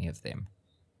written any of them.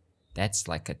 That's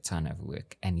like a ton of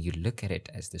work, and you look at it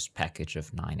as this package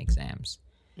of 9 exams.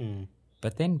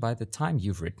 But then by the time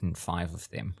you've written 5 of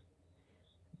them,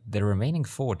 the remaining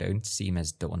 4 don't seem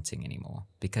as daunting anymore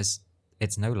because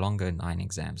it's no longer 9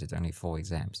 exams, it's only 4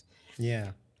 exams.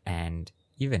 Yeah. And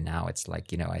even now, it's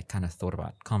like, I kind of thought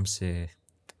about ComServe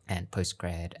and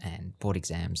postgrad and board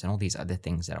exams and all these other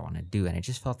things that I want to do. And it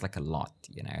just felt like a lot,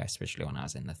 especially when I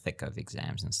was in the thick of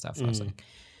exams and stuff. I was like,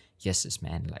 yes, this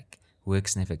man, like,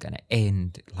 work's never going to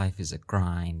end. Life is a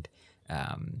grind.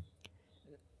 I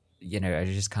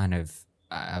just kind of,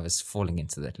 I was falling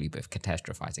into that loop of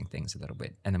catastrophizing things a little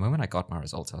bit. And the moment I got my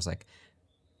results, I was like,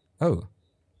 oh,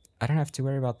 I don't have to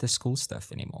worry about this school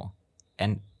stuff anymore.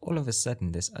 And all of a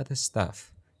sudden, this other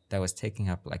stuff that was taking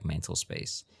up like mental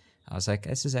space, I was like,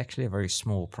 this is actually a very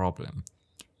small problem.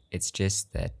 It's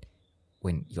just that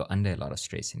when you're under a lot of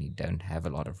stress and you don't have a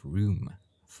lot of room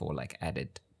for like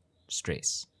added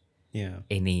stress, Yeah.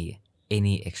 any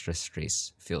extra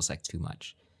stress feels like too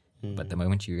much. But the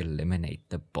moment you eliminate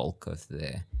the bulk of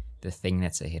the thing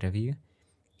that's ahead of you,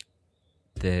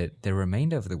 the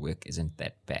remainder of the work isn't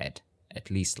that bad. at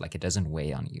least like it doesn't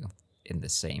weigh on you in the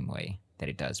same way that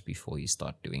it does before you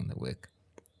start doing the work.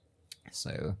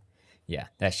 So yeah,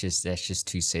 that's just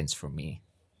 2 cents from me.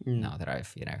 Mm. Now that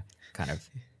I've kind of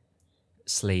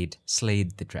slayed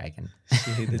the dragon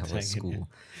Slay the that was dragon. school.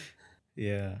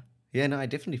 Yeah. Yeah, no, I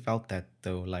definitely felt that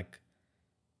though. Like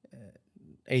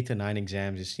 8 or 9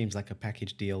 exams, it seems like a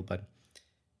package deal, but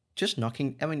just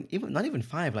knocking, I mean, even not even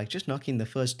five, like just knocking the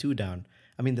first two down.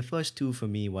 I mean, the first two for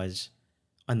me was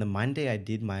on the Monday I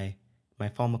did my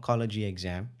pharmacology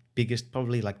exam, biggest,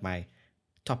 probably like my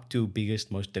top two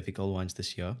biggest, most difficult ones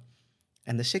this year.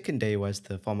 And the second day was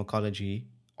the pharmacology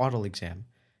oral exam.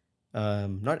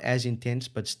 Not as intense,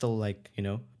 but still like,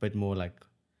 a bit more like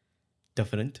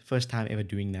different. First time ever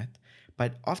doing that.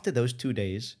 But after those 2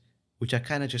 days, which I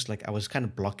kind of just like, I was kind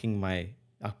of blocking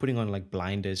putting on like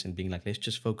blinders and being like, let's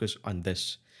just focus on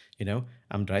this.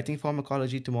 I'm writing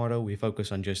pharmacology tomorrow. We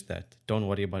focus on just that. Don't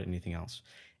worry about anything else.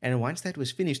 And once that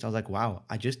was finished, I was like, wow,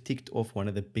 I just ticked off one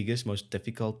of the biggest, most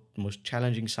difficult, most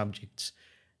challenging subjects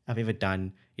I've ever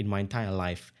done in my entire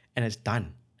life. And it's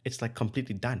done. It's like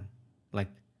completely done. Like,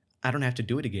 I don't have to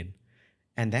do it again.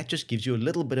 And that just gives you a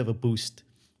little bit of a boost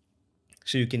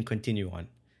so you can continue on.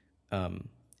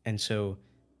 And so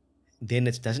then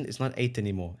it's not 8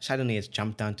 anymore. Suddenly it's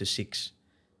jumped down to 6.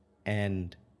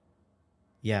 And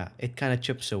yeah, it kind of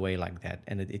chips away like that.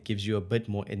 And it gives you a bit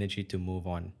more energy to move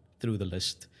on through the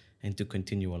list and to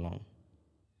continue along.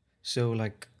 So,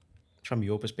 like, from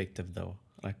your perspective, though,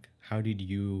 like, how did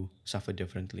you suffer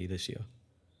differently this year?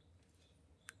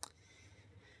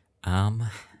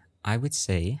 I would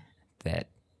say that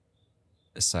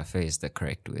suffer is the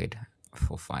correct word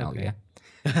for final Okay. year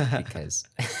because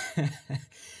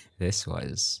this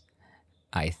was,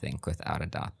 I think, without a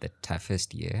doubt, the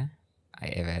toughest year I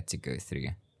ever had to go through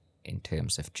in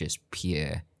terms of just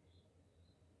pure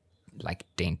like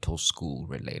dental school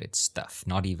related stuff,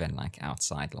 not even like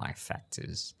outside life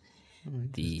factors. Oh,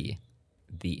 interesting. The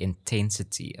the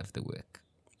intensity of the work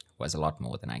was a lot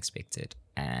more than I expected,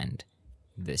 and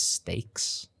the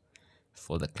stakes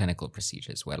for the clinical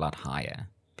procedures were a lot higher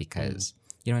Mm. because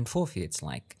in fourth year it's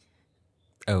like,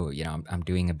 oh, I'm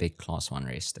doing a big class one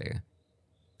resto.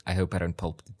 I hope I don't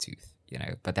pulp the tooth,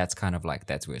 but that's kind of like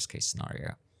that's worst case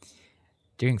scenario.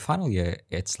 During final year,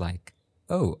 it's like,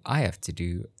 oh, I have to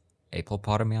do a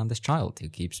pulpotomy on this child who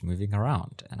keeps moving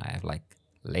around, and I have like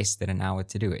less than an hour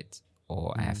to do it.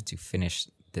 Or I Mm. have to finish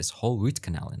this whole root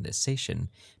canal in this session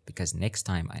because next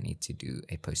time I need to do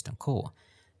a post on core,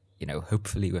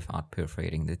 hopefully without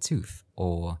perforating the tooth.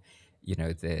 Or,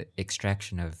 the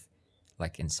extraction of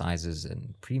like incisors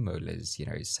and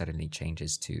premolars, suddenly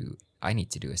changes to I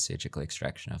need to do a surgical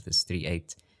extraction of this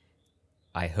 3/8.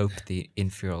 I hope the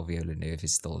inferior alveolar nerve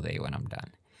is still there when I'm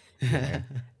done. You know,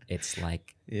 it's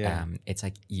like Yeah.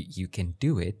 you can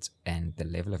do it, and the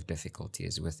level of difficulty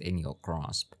is within your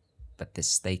grasp, but the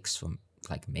stakes from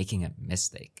like making a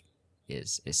mistake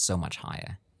is so much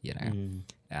higher. Mm.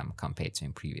 Compared to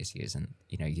in previous years, and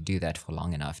you do that for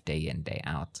long enough, day in day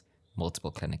out,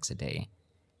 multiple clinics a day,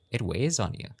 it weighs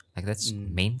on you. Like that's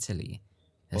Mm. mentally,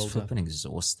 that's Builds up. flipping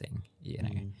exhausting.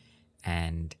 Mm.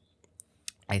 And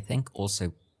I think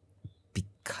also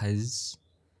because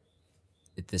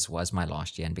this was my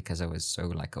last year and because I was so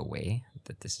like aware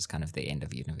that this is kind of the end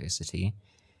of university,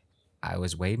 I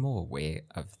was way more aware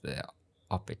of the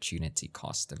opportunity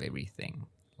cost of everything.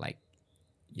 Like,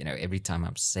 every time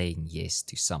I'm saying yes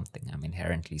to something, I'm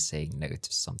inherently saying no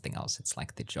to something else. It's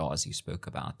like the jars you spoke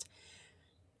about,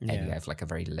 and you Yeah. have like a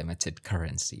very limited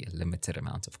currency, a limited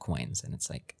amount of coins, and it's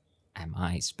like, am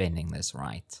I spending this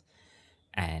right?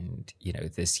 And,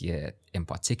 this year in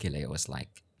particular, it was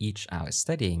like each hour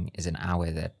studying is an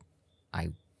hour that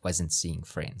I wasn't seeing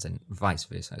friends, and vice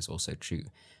versa is also true.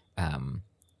 Um,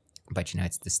 but,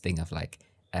 it's this thing of like,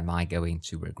 am I going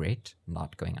to regret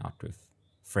not going out with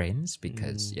friends?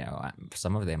 Because, Mm.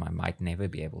 some of them I might never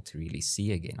be able to really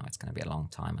see again. Or it's going to be a long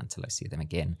time until I see them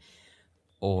again.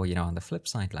 Or, on the flip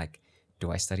side, like,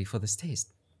 do I study for this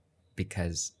test?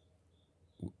 Because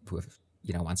with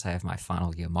once I have my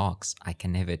final year marks, I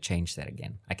can never change that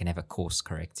again. I can never course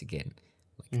correct again.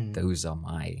 Like Mm. those are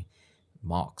my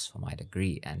marks for my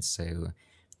degree. And so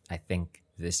I think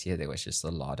this year there was just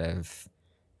a lot of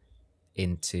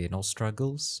internal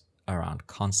struggles around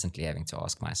constantly having to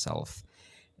ask myself,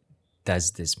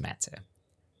 does this matter?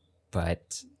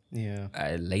 But Yeah.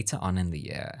 later on in the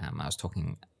year, I was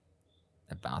talking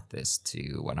about this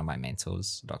to one of my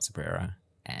mentors, Dr. Pereira,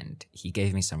 and he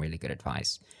gave me some really good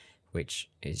advice, which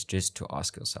is just to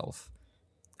ask yourself,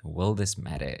 will this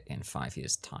matter in 5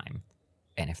 years' time?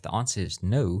 And if the answer is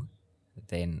no,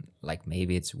 then like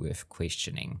maybe it's worth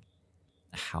questioning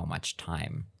how much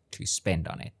time to to spend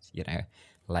on it, you know?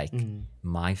 Like Mm.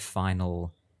 my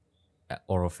final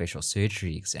oral facial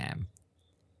surgery exam,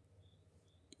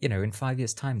 you know, in 5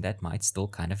 years' time, that might still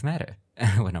kind of matter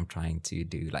when I'm trying to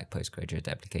do like postgraduate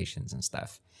applications and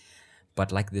stuff.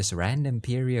 But like this random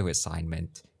Perio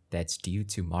assignment that's due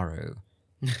tomorrow,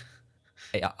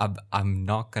 I'm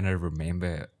not going to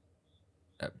remember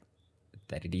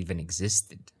that it even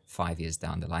existed 5 years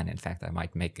down the line. In fact, I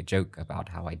might make a joke about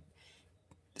how I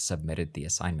submitted the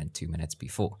assignment 2 minutes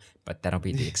before, but that'll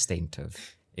be the extent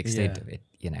Yeah. of it,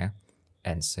 you know?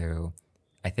 And so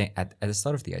I think at the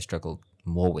start of the year, I struggled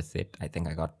more with it. I think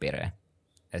I got better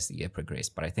as the year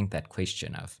progressed. But I think that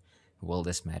question of, will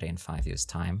this matter in 5 years'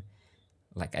 time?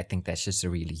 Like, I think that's just a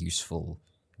really useful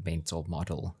mental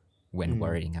model when Mm.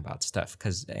 worrying about stuff.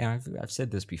 Because I've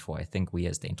said this before. I think we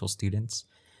as dental students,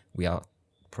 we are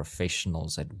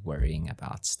professionals at worrying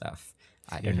about stuff.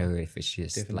 I don't Yeah, know if it's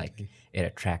just like definitely. it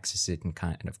attracts a certain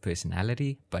kind of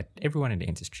personality, but everyone in the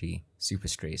industry super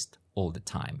stressed all the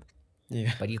time.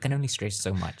 Yeah. But you can only stress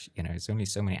so much, you know. It's only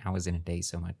so many hours in a day,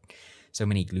 so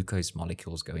many glucose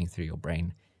molecules going through your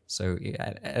brain. So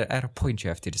at a point, you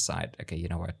have to decide, okay, you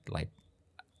know what, like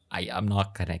I'm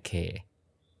not gonna care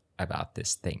about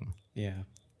this thing Yeah.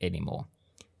 anymore,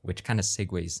 which kind of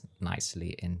segues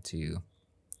nicely into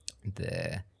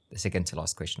the second to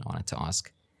last question I wanted to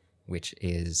ask, which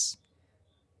is,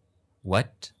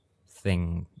 what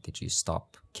thing did you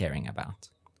stop caring about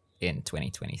in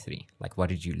 2023? Like, what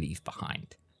did you leave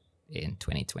behind in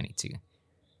 2022?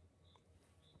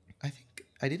 I think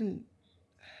I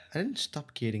didn't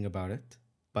stop caring about it,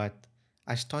 but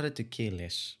I started to care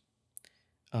less.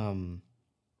 Um,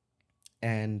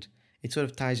 and it sort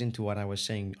of ties into what I was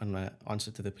saying on my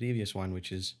answer to the previous one,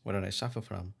 which is what did I suffer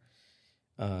from?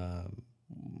 Um,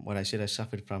 what I said I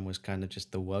suffered from was kind of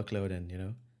just the workload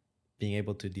and being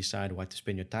able to decide what to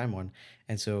spend your time on.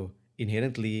 And so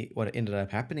inherently, what ended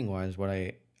up happening was what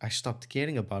I stopped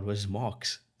caring about was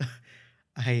marks.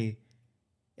 I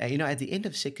at the end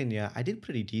of second year, I did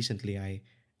pretty decently.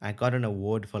 I got an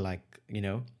award for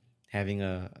having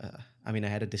I mean, I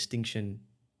had a distinction,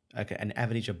 like an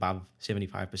average above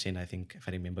 75%, I think, if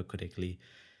I remember correctly.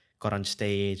 Got on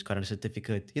stage, got a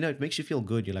certificate. It makes you feel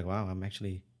good. You're like, wow, I'm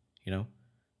actually, you know,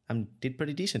 I'm did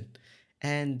pretty decent.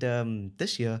 And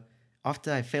this year,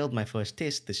 after I failed my first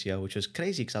test this year, which was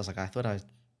crazy because I was like, I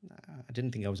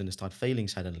didn't think I was going to start failing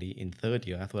suddenly in third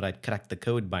year. I thought I'd cracked the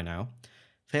code by now.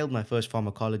 Failed my first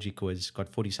pharmacology quiz, got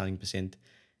 40 something percent.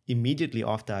 Immediately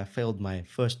after I failed my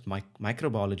first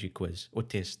microbiology quiz or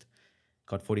test,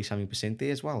 got 40 something percent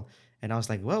there as well. And I was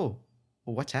like, whoa,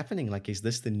 what's happening? Like, is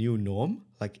this the new norm?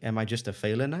 Like, am I just a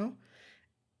failure now?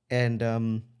 And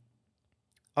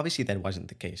obviously, that wasn't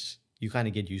the case. You kind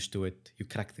of get used to it. You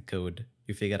crack the code.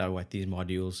 You figure out what these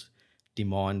modules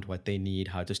demand, what they need,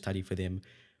 how to study for them.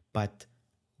 But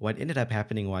what ended up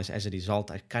happening was, as a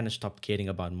result, I kind of stopped caring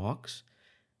about marks.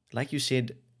 Like you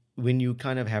said, when you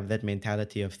kind of have that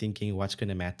mentality of thinking what's going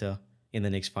to matter in the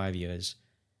next 5 years,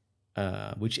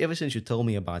 which ever since you told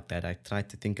me about that, I tried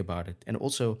to think about it. And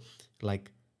also,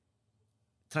 like,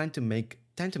 trying to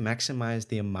maximize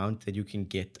the amount that you can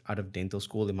get out of dental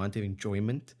school, the amount of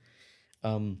enjoyment.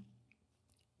 Um,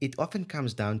 it often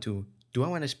comes down to, do I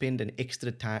want to spend an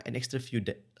extra time, an extra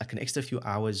few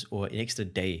hours or an extra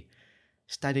day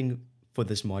studying for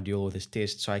this module or this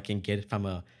test so I can get it from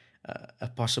a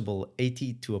possible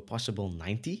 80 to a possible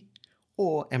 90?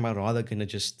 Or am I rather going to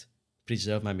just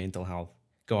preserve my mental health,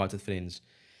 go out with friends,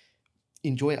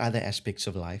 enjoy other aspects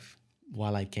of life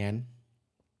while I can,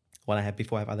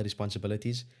 before I have other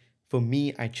responsibilities? For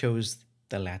me, I chose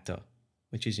the latter,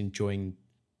 which is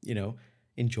you know,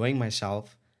 enjoying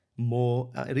myself more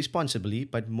responsibly,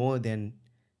 but more than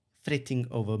fretting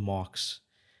over marks.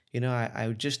 I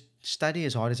would just study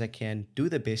as hard as I can, do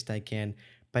the best I can,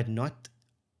 but not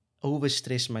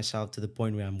overstress myself to the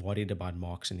point where I'm worried about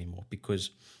marks anymore.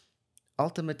 Because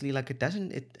ultimately, like,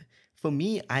 for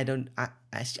me, I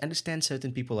understand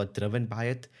certain people are driven by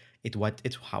it.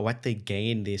 What they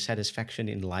gain their satisfaction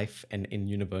in life and in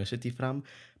university from.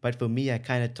 But for me, I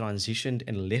kind of transitioned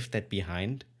and left that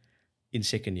behind in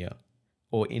second year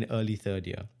or in early third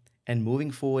year. And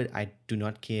moving forward, I do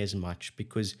not care as much,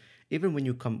 because even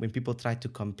when people try to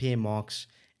compare marks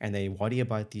and they worry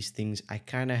about these things, I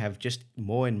kind of have just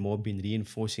more and more been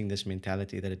reinforcing this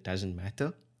mentality that it doesn't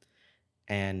matter,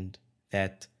 and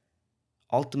that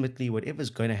ultimately whatever's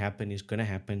going to happen is going to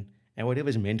happen, and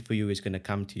whatever's meant for you is going to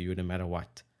come to you no matter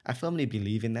what. I firmly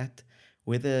believe in that.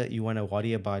 Whether you want to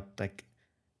worry about like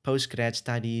post grad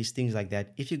studies, things like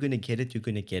that, if you're going to get it, you're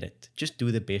going to get it. Just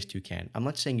do the best you can. I'm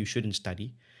not saying you shouldn't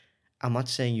study. I'm not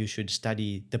saying you should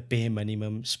study the bare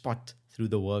minimum, spot through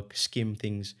the work, skim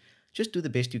things. Just do the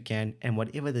best you can, and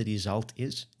whatever the result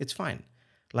is, it's fine.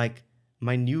 Like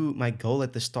my goal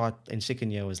at the start in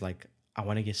second year was like I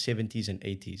want to get 70s and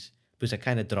 80s because I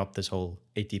kind of dropped this whole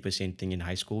 80% thing in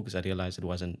high school because I realized it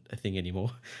wasn't a thing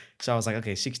anymore. So I was like,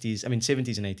 okay, 60s, I mean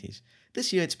 70s and 80s.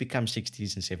 This year it's become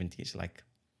 60s and 70s. Like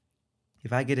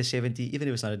if I get a 70, even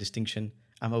if it's not a distinction,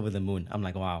 I'm over the moon. I'm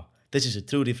like, wow, this is a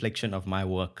true reflection of my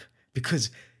work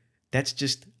because that's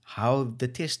just how the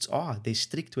tests are. They're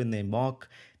strict when they mark.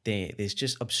 There's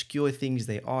just obscure things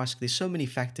they ask. There's so many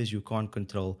factors you can't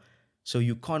control. So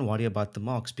you can't worry about the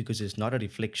marks because it's not a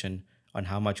reflection on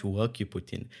how much work you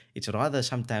put in. It's rather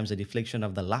sometimes a reflection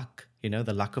of the luck,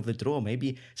 the luck of the draw.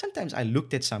 Maybe sometimes I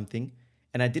looked at something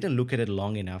and I didn't look at it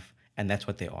long enough, and that's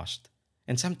what they asked.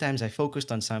 And sometimes I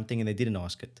focused on something and they didn't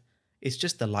ask it. It's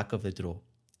just the luck of the draw.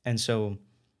 And so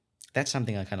that's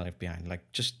something I kind of left behind.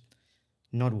 Like just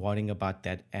not worrying about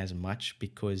that as much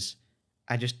because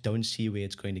I just don't see where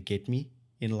it's going to get me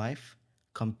in life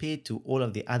compared to all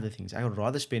of the other things. I would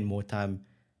rather spend more time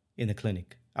in the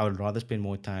clinic. I would rather spend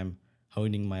more time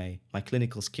honing my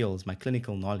clinical skills, my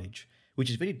clinical knowledge, which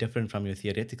is very different from your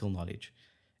theoretical knowledge.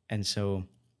 And so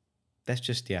that's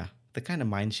just, yeah, the kind of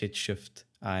mindset shift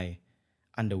I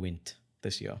underwent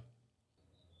this year.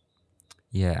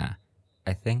 Yeah,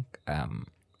 I think,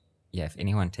 yeah, if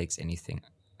anyone takes anything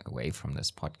away from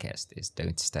this podcast is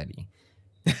don't study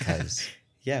because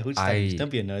Yeah, who studies? Don't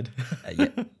be a nerd.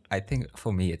 yeah, I think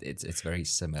for me it's very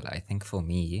similar. I think for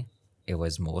me it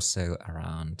was more so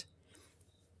around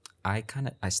I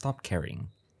stopped caring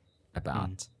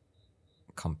about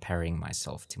comparing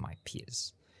myself to my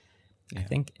peers. I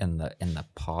think in the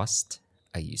past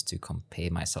I used to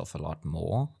compare myself a lot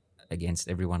more against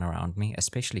everyone around me,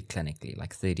 especially clinically,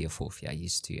 like third year, fourth year. I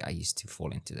used to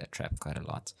fall into that trap quite a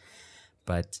lot.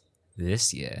 But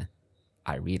this year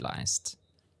I realized,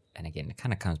 and again it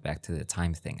kind of comes back to the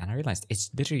time thing, and I realized it's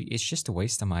just a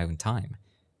waste of my own time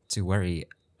to worry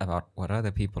about what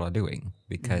other people are doing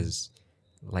because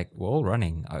like we're all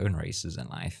running our own races in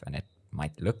life, and it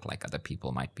might look like other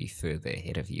people might be further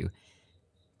ahead of you,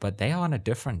 but they are on a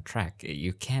different track.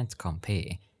 You can't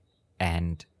compare,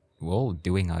 and we're all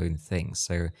doing our own thing.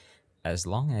 So as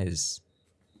long as,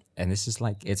 and this is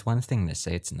like, it's one thing to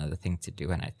say, it's another thing to do.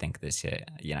 And I think this year,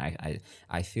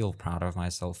 I feel proud of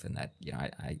myself in that,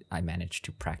 I managed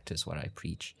to practice what I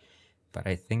preach. But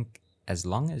I think as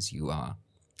long as you are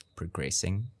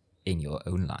progressing in your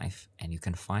own life and you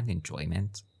can find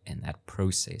enjoyment in that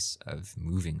process of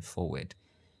moving forward,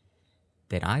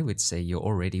 then I would say you're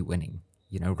already winning,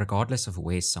 regardless of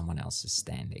where someone else is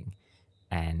standing.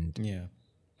 And Yeah.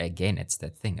 again, it's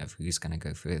that thing of who's going to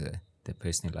go further, the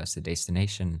person who loves the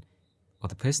destination or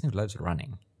the person who loves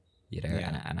running,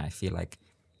 and I feel like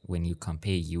when you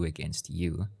compare you against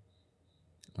you,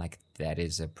 like that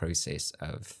is a process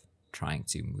of trying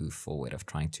to move forward, of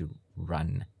trying to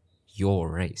run your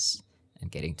race and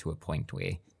getting to a point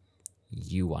where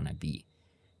you want to be.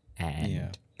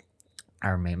 And I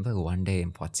remember one day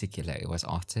in particular, it was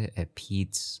after a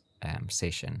PEDS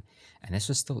session, and this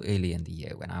was still early in the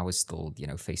year when I was still,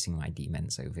 facing my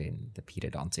demons over in the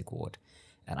pedodontic ward,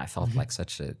 and I felt like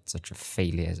such a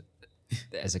failure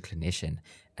as a clinician.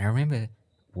 And I remember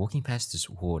walking past this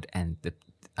ward and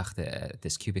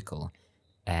this cubicle,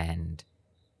 and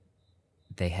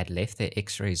they had left their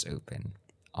X-rays open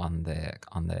on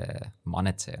the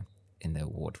monitor in the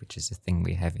ward, which is a thing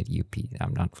we have at UP.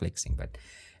 I'm not flexing, but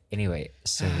anyway,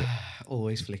 so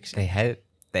always flexing.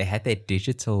 They had their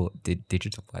digital,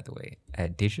 by the way, a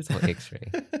digital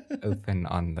X-ray open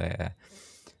on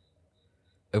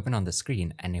the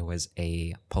screen, and it was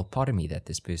a pulpotomy that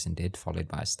this person did, followed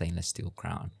by a stainless steel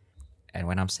crown. And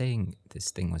when I'm saying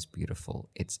this thing was beautiful,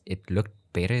 it looked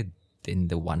better than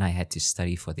the one I had to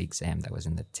study for the exam that was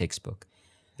in the textbook.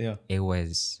 Yeah, it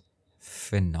was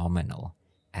phenomenal.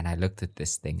 And I looked at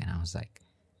this thing and I was like,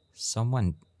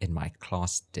 someone in my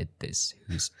class did this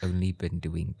who's only been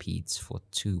doing PEDS for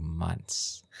 2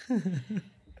 months. And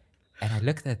I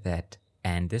looked at that,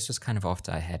 and this was kind of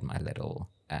after I had my little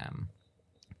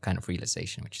kind of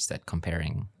realization, which is that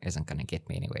comparing isn't going to get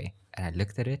me anyway. And I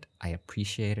looked at it, I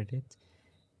appreciated it,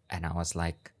 and I was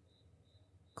like,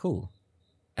 cool.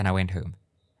 And I went home.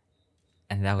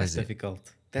 And that was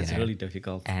difficult. That's really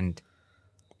difficult. And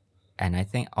I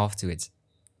think afterwards,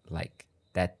 like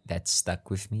that stuck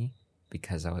with me,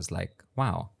 because I was like,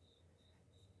 wow,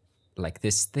 like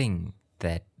this thing,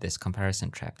 this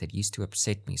comparison trap that used to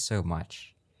upset me so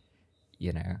much,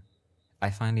 I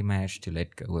finally managed to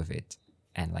let go of it.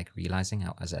 And like realizing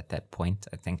I was at that point,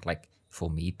 I think like for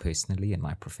me personally in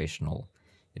my professional,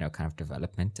 kind of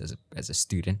development as a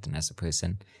student and as a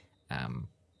person,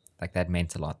 like that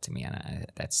meant a lot to me, and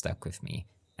that stuck with me.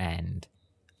 And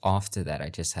after that, I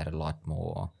just had a lot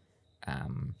more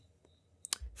um,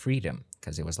 freedom,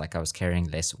 because it was like I was carrying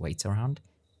less weight around.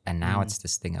 And now Mm. it's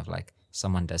this thing of like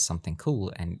someone does something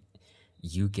cool and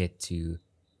you get to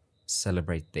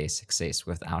celebrate their success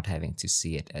without having to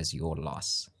see it as your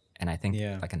loss. And I think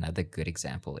Yeah. like another good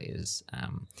example is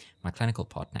my clinical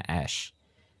partner, Ash.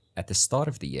 At the start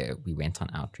of the year, we went on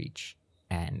outreach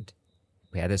and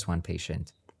we had this one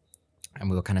patient and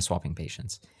we were kind of swapping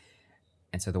patients.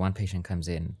 And so the one patient comes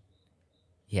in,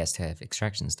 he has to have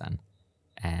extractions done.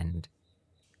 And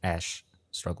Ash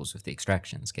struggles with the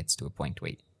extractions, gets to a point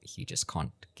where he just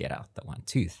can't get out the one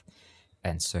tooth.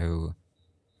 And so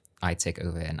I take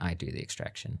over and I do the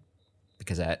extraction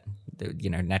because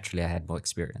naturally I had more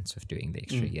experience of doing the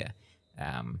extra Mm. year.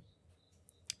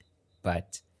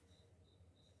 But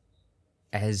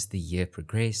as the year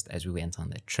progressed, as we went on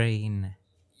the train,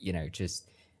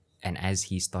 and as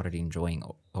he started enjoying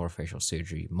orofacial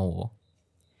surgery more,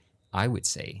 I would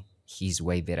say he's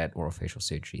way better at orofacial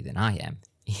surgery than I am,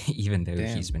 even though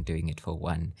he's Damn. been doing it for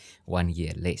one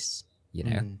year less, you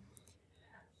know. Mm.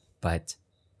 But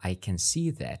I can see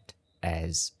that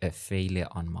as a failure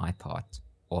on my part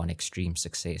or an extreme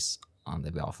success on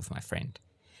the behalf of my friend.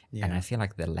 And I Yeah. feel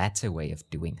like the latter way of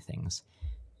doing things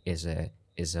is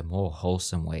a more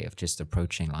wholesome way of just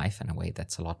approaching life in a way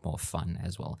that's a lot more fun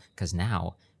as well. Because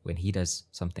now when he does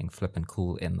something flippin'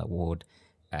 cool in the ward,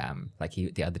 like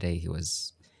the other day he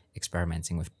was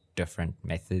experimenting with different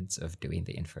methods of doing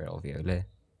the infraalveolar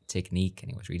technique,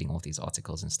 and he was reading all these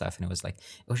articles and stuff, and it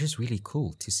was just really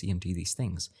cool to see him do these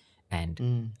things. And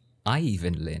Mm. I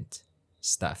even learned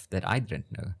stuff that I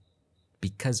didn't know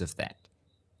because of that.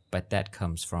 But that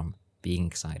comes from being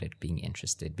excited, being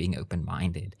interested, being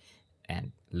open-minded,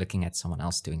 and looking at someone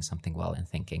else doing something well and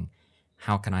thinking,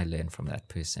 how can I learn from that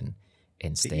person, The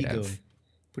instead ego. of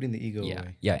Putting the ego yeah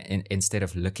away. yeah instead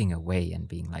of looking away and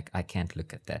being like, I can't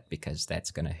look at that because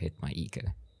that's going to hurt my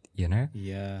ego, you know.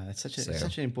 Yeah, it's So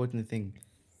such an important thing.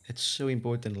 It's so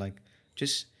important. Like,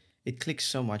 just it clicks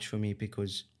so much for me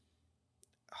because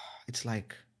it's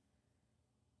like,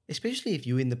 especially if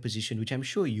you're in the position which I'm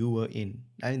sure you were in.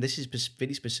 I mean, this is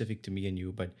very specific to me and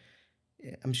you, but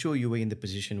I'm sure you were in the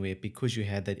position where because you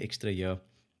had that extra year,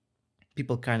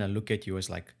 people kind of look at you as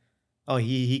like, oh,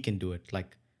 he can do it.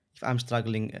 Like, if I'm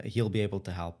struggling, he'll be able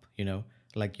to help.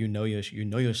 Like you know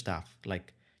your stuff.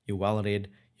 Like, you're well read.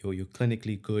 You're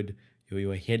clinically good.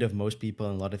 You're ahead of most people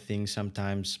in a lot of things.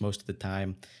 Sometimes, most of the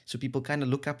time. So people kind of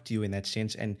look up to you in that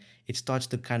sense, and it starts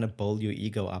to kind of build your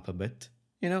ego up a bit.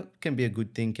 Can be a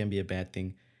good thing, can be a bad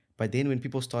thing. But then when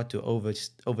people start to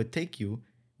overtake you,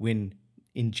 when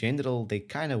in general they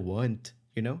kind of weren't,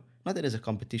 not that as a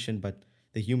competition, but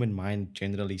the human mind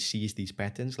generally sees these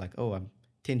patterns like, oh, I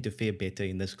tend to fare better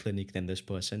in this clinic than this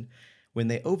person. When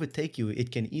they overtake you,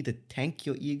 it can either tank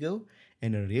your ego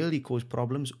and really cause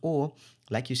problems, or,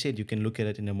 like you said, you can look at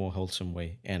it in a more wholesome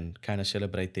way and kind of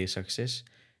celebrate their success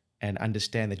and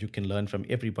understand that you can learn from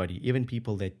everybody, even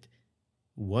people that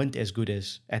weren't as good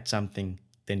as at something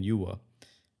than you were.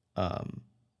 Um,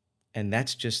 and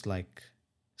that's just like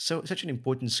such an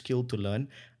important skill to learn.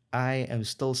 I am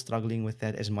still struggling with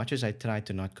that as much as I try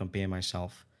to not compare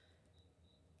myself.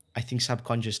 I think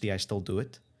subconsciously I still do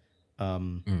it.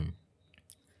 Um, mm.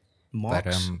 But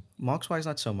marks wise,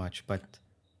 not so much, but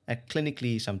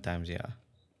clinically sometimes, yeah.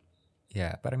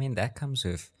 yeah, but I mean that comes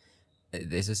with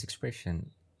there's this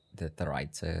expression that the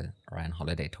writer Ryan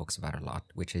Holiday talks about a lot,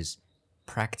 which is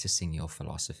practicing your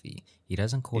philosophy. He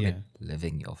doesn't call it Yeah,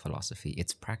 living your philosophy;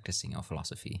 it's practicing your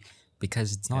philosophy,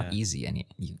 because it's not yeah, easy, and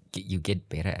you get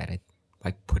better at it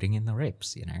by putting in the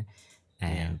reps, you know. yeah.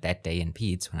 And that day in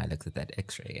peds, when I looked at that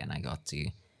X-ray and I got to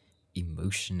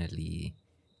emotionally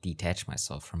detach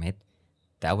myself from it,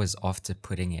 that was after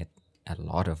putting it a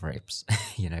lot of reps.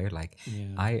 Like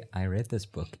Yeah. I read this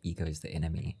book, Ego is the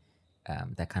Enemy,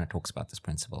 that kind of talks about this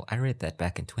principle. I read that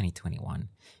back in 2021.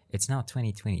 It's now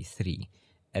 2023,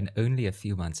 and only a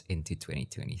few months into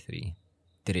 2023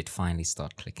 did it finally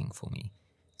start clicking for me.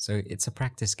 So it's a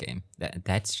practice game.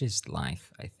 That's just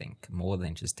life, I think, more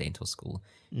than just dental school.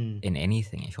 Mm. In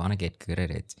anything, if you want to get good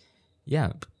at it,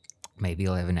 yeah, maybe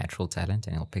you'll have a natural talent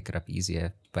and you'll pick it up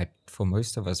easier. But for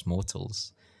most of us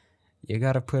mortals, you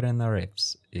gotta put in the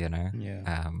reps, you know.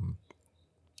 Yeah.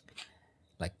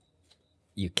 Like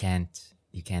you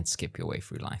can't skip your way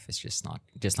through life. It's just not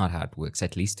how it works.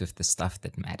 At least with the stuff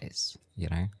that matters, you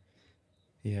know.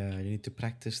 Yeah. You need to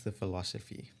practice the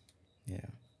philosophy. Yeah.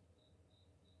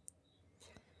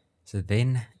 So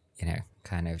then,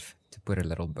 kind of to put a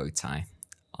little bow tie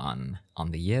on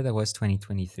the year that was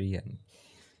 2023, and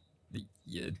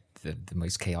yeah, the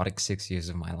most chaotic 6 years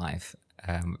of my life.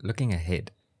 Looking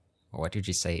ahead, what would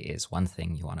you say is one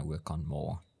thing you want to work on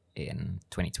more in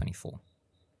 2024?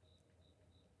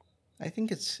 I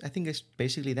think it's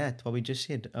basically that what we just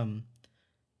said.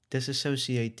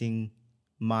 Disassociating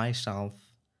myself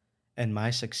and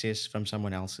my success from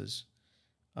someone else's.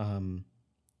 Um,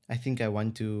 I think I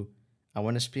want to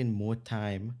spend more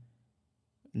time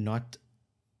not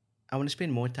I want to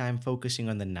spend more time focusing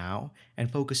on the now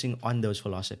and focusing on those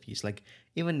philosophies. Like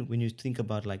even when you think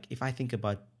about like if I think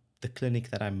about the clinic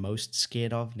that I'm most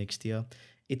scared of next year,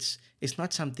 it's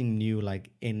not something new like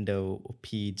endo or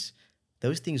peds.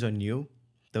 Those things are new.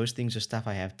 Those things are stuff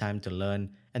I have time to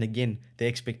learn. And again, the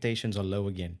expectations are low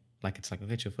again. Like it's like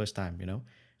okay, it's your first time.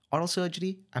 Oral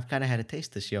surgery, I've kind of had a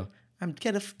taste this year. I'm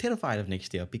kind of terrified of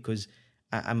next year because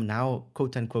I'm now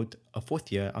quote unquote a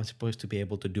fourth year. I'm supposed to be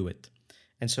able to do it.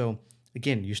 And so,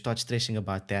 again, you start stressing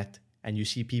about that, and you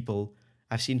see people.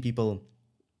 I've seen people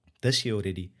this year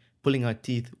already pulling out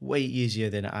teeth way easier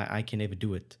than I can ever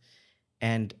do it.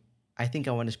 And I think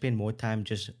I want to spend more time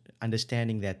just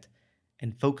understanding that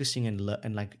and focusing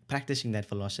and like practicing that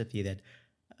philosophy that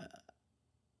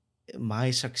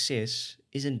my success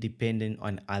isn't dependent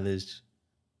on others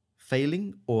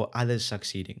failing or others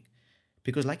succeeding.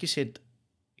 Because, like you said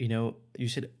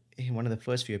in one of the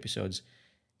first few episodes,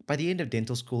 by the end of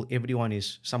dental school, everyone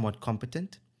is somewhat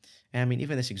competent. And I mean,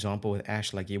 even this example with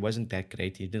Ash, like he wasn't that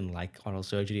great. He didn't like oral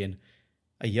surgery, and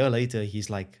a year later, he's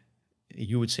like,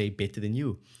 you would say, better than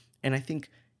you. And I think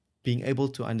being able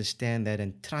to understand that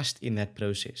and trust in that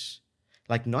process,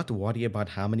 like not worry about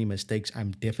how many mistakes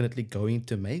I'm definitely going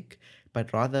to make,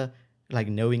 but rather like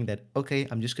knowing that okay,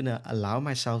 I'm just gonna allow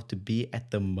myself to be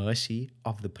at the mercy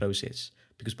of the process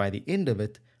because by the end of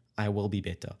it, I will be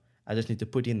better. I just need to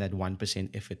put in that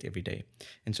 1% effort every day.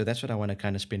 And so that's what I want to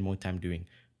kind of spend more time doing.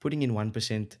 Putting in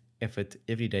 1% effort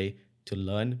every day to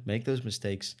learn, make those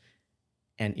mistakes,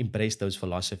 and embrace those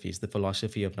philosophies. The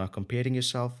philosophy of not comparing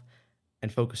yourself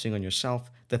and focusing on yourself,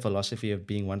 the philosophy of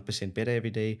being 1% better every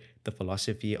day, the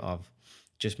philosophy of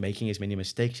just making as many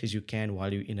mistakes as you can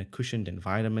while you're in a cushioned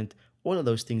environment, all of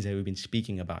those things that we've been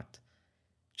speaking about.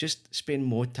 Just spend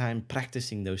more time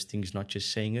practicing those things, not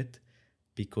just saying it,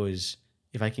 because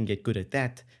if I can get good at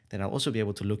that, then I'll also be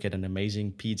able to look at an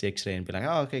amazing PEDS X-ray and be like,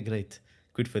 oh, okay, great,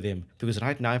 good for them. Because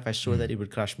right now, if I saw that, it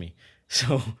would crush me.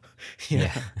 So,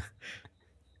 Yeah, yeah,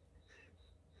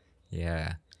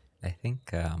 yeah. I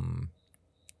think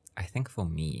I think for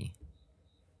me,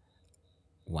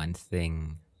 one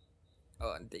thing,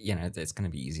 it's going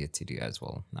to be easier to do as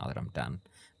well now that I'm done.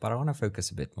 But I want to focus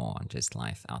a bit more on just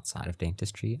life outside of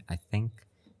dentistry. I think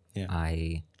yeah,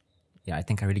 I, yeah, I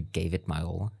think I really gave it my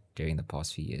all during the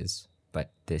past few years.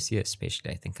 But this year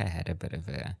especially, I think I had a bit of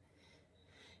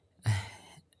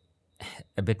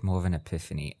a bit more of an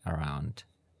epiphany around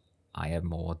I am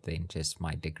more than just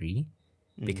my degree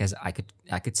mm, because I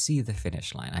could see the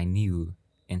finish line. I knew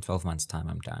in 12 months time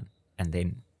I'm done. And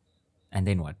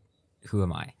then what? Who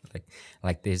am I?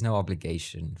 Like there's no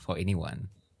obligation for anyone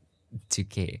to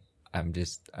care. I'm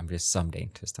just some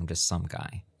dentist. I'm just some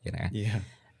guy. yeah,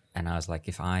 And I was like,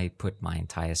 if I put my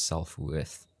entire self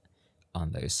worth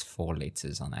on those four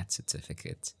letters on that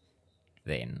certificate,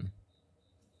 then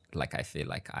like I feel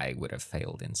like I would have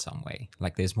failed in some way.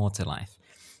 Like there's more to life.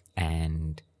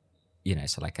 And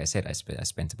so like I said, I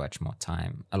spent a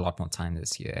lot more time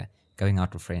this year going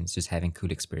out with friends, just having cool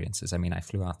experiences. I mean, I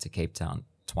flew out to Cape Town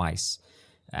twice,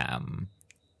 um,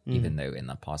 mm, even though in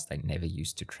the past I never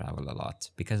used to travel a lot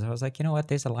because I was like, you know what,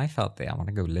 there's a life out there. I want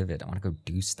to go live it. I want to go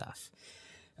do stuff.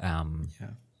 Um,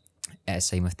 yeah,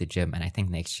 Same with the gym. And I think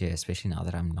next year, especially now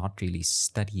that I'm not really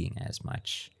studying as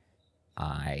much,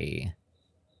 I,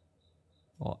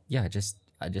 I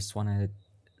just want to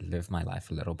live my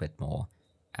life a little bit more,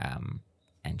 um,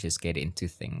 and just get into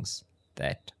things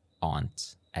that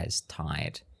aren't as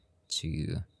tied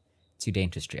to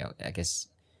dentistry. I guess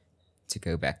to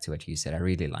go back to what you said, I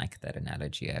really like that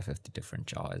analogy I have of the different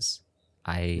jars.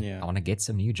 I yeah. want to get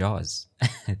some new jars. I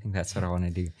think that's what I want to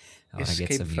do. I want to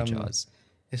get Escape some new from jars.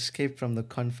 escape from the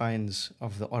confines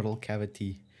of the oral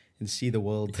cavity and see the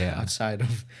world Yeah. outside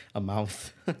of a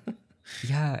mouth.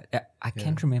 Yeah, I Yeah.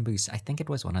 can't remember. I think it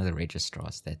was one of the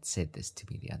registrars that said this to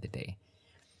me the other day.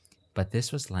 But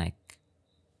this was like,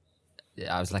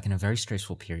 I was like in a very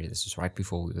stressful period. This was right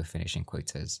before we were finishing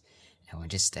quotas. And we're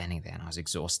just standing there and I was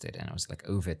exhausted and it was like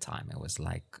overtime. It was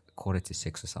like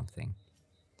 5:45 or something.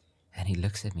 And he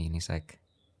looks at me and he's like,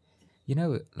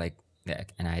 like, yeah,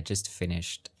 and I had just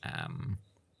finished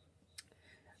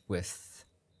with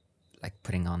like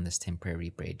putting on this temporary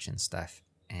bridge and stuff.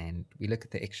 And we look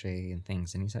at the x ray and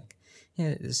things and he's like,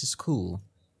 yeah, this is cool.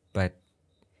 but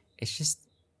it's just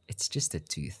it's just a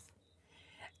tooth.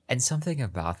 And something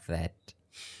about that,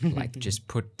 like, just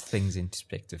put things into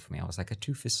perspective for me. I was like, a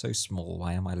tooth is so small.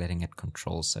 Why am I letting it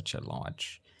control such a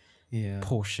large Yeah.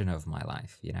 portion of my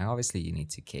life? You know, obviously you need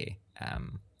to care.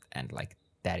 And like,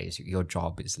 that is your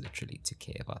job, is literally to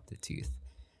care about the tooth.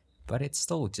 But it's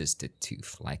still just a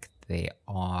tooth. Like, there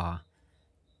are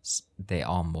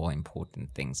more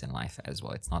important things in life as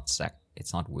well. It's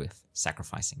not worth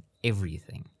sacrificing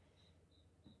everything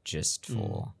just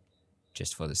for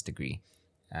this degree.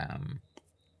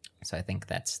 So I think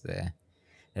that's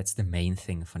the main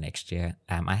thing for next year.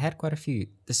 I had quite a few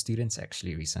the students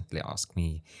actually recently ask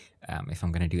me if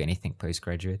I'm going to do anything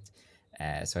postgraduate.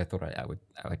 So I thought I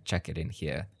would check it in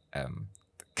here,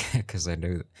 because I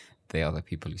know they are the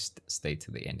people who stay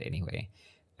to the end anyway.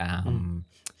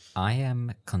 I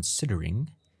am considering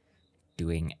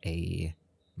doing a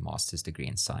master's degree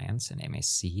in science, an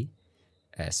MSc,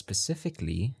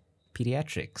 specifically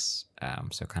pediatrics.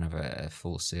 So kind of a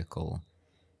full circle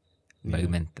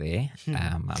moment there.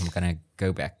 I'm going to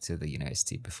go back to the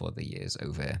university before the year is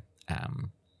over,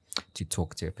 to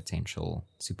talk to a potential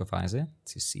supervisor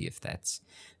to see if that's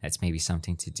maybe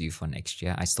something to do for next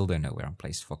year. I still don't know where I'm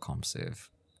placed for ComServe.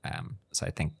 So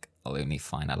I think I'll only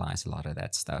finalize a lot of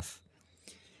that stuff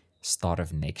start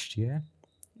of next year.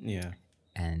 Yeah.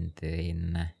 And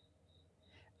then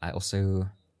I also,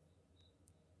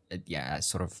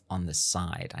 sort of on the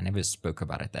side, I never spoke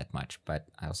about it that much, but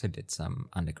I also did some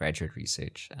undergraduate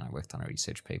research, and I worked on a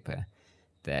research paper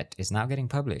that is now getting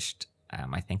published.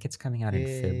 I think it's coming out in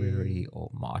February or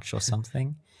March or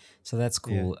something. So that's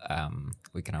cool.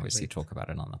 We can obviously talk about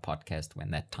it on the podcast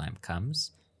when that time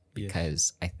comes,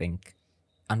 because I think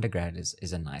undergrad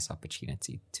is a nice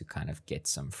opportunity to kind of get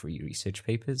some free research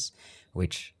papers,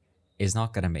 which is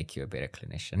not going to make you a better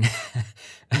clinician.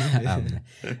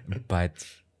 But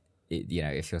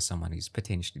if you're someone who's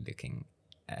potentially looking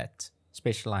at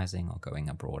specializing or going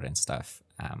abroad and stuff,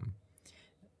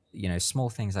 small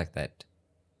things like that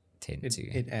tend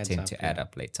to add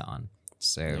up later on.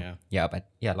 So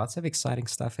lots of exciting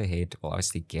stuff ahead. We'll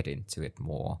obviously get into it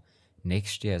more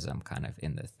next year as I'm kind of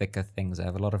in the thick of things. I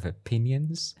have a lot of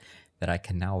opinions that I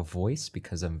can now voice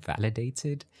because I'm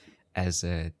validated as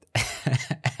a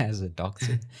as a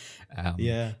doctor.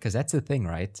 Because that's the thing,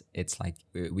 right? It's like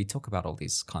we talk about all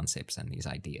these concepts and these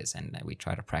ideas, and we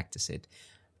try to practice it,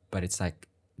 but it's like,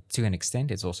 to an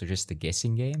extent, it's also just a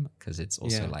guessing game, because it's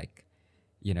also like,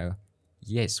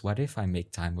 yes, what if I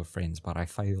make time with friends but I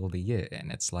fail the year?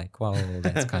 And it's like, well,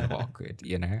 that's kind of awkward,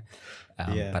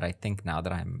 But I think now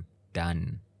that I'm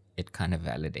done, it kind of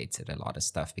validated a lot of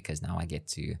stuff, because now I get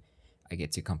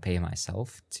to compare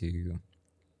myself to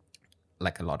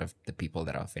like a lot of the people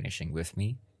that are finishing with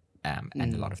me,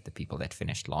 and a lot of the people that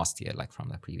finished last year, like from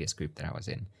the previous group that I was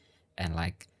in. And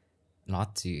like,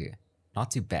 not to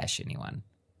bash anyone,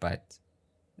 but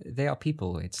there are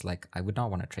people, it's like, I would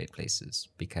not want to trade places,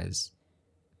 because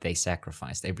they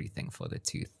sacrificed everything for the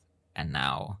tooth, and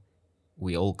now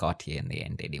we all got here in the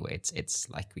end anyway. It's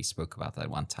like we spoke about that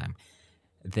one time.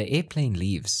 The airplane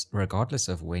leaves regardless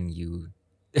of when you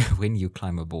when you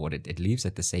climb aboard. It leaves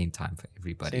at the same time for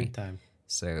everybody. Same time.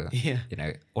 So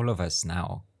all of us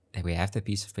now, we have the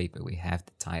piece of paper, we have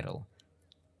the title,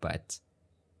 but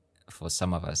for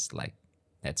some of us, like,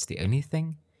 that's the only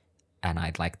thing. And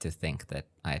I'd like to think that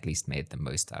I at least made the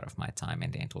most out of my time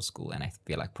in dental school. And I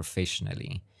feel like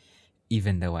professionally,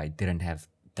 even though I didn't have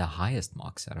the highest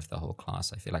marks out of the whole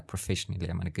class, I feel like professionally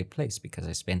I'm in a good place, because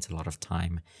I spent a lot of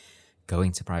time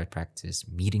going to private practice,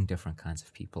 meeting different kinds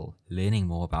of people, learning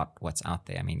more about what's out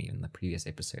there. I mean, even the previous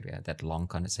episode, we had that long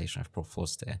conversation with Prof.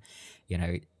 Forster.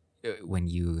 When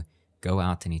you go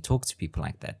out and you talk to people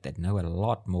like that know a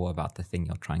lot more about the thing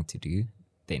you're trying to do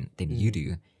than you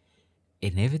do,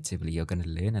 inevitably you're going to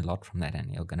learn a lot from that,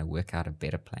 and you're going to work out a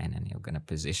better plan, and you're going to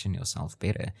position yourself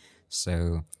better.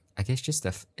 So I guess just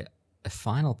a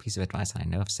final piece of advice, I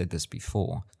know I've said this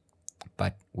before,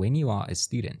 but when you are a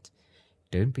student,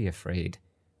 don't be afraid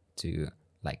to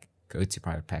like go to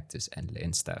private practice and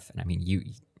learn stuff. And I mean,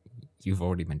 you've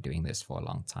already been doing this for a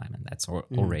long time, and that's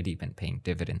already been paying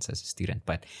dividends as a student.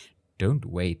 But don't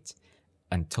wait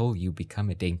until you become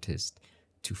a dentist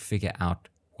to figure out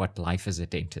what life as a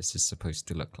dentist is supposed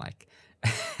to look like.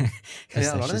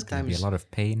 Because there's just going to be a lot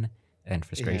of pain and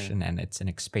frustration, and it's an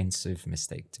expensive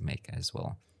mistake to make as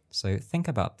well. So think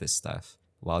about this stuff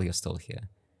while you're still here.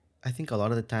 I think a lot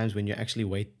of the times when you actually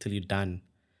wait till you're done,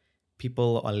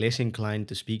 people are less inclined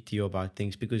to speak to you about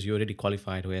things because you're already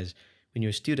qualified. Whereas when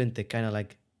you're a student, they kind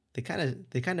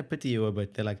of pity you a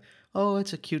bit. They're like, oh,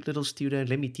 it's a cute little student.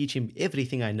 Let me teach him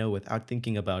everything I know without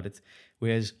thinking about it.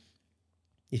 Whereas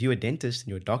if you're a dentist and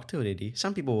you're a doctor already,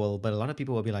 some people will, but a lot of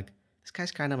people will be like, this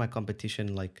guy's kind of my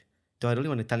competition. Like, do I really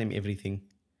want to tell him everything?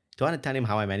 Do I want to tell him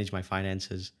how I manage my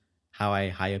finances, how I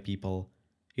hire people?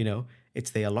 You know,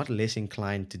 they're a lot less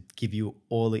inclined to give you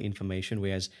all the information.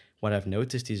 Whereas what I've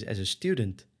noticed is as a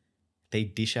student, they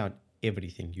dish out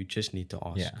everything. You just need to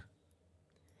ask. Yeah.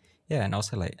 Yeah, and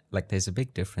also like there's a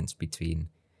big difference between,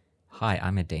 hi,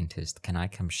 I'm a dentist, can I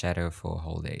come shadow for a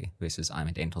whole day, versus I'm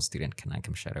a dental student, can I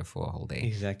come shadow for a whole day?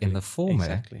 Exactly. In the former,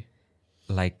 exactly.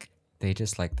 like they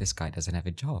just like, this guy doesn't have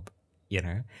a job, you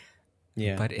know?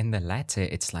 Yeah. But in the latter,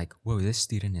 it's like, whoa, this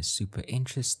student is super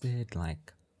interested.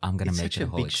 Like, I'm gonna It's make such it a a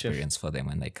whole big shift. experience for them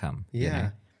when they come. Yeah. You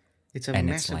know? It's a And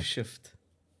it's massive like- shift.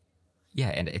 Yeah,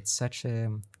 and it's such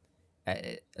an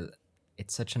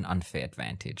unfair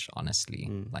advantage,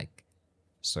 honestly. Like,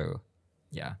 so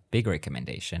yeah, big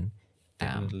recommendation.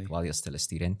 Definitely. While you're still a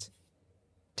student,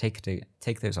 take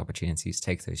those opportunities,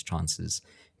 take those chances,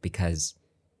 because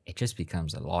it just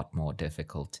becomes a lot more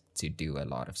difficult to do a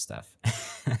lot of stuff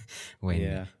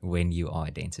when you are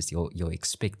a dentist. You're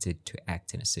expected to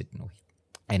act in a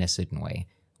certain way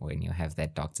when you have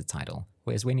that doctor title.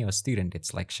 Whereas when you're a student,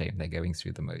 it's like, shame, they're going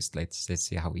through the most. Let's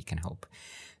see how we can help.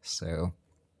 So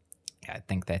I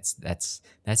think that's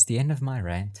the end of my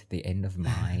rant, the end of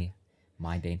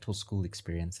my dental school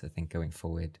experience. I think going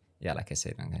forward, yeah, like I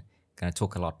said, I'm going to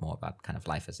talk a lot more about kind of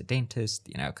life as a dentist,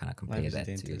 you know, kind of compare that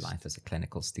to life as a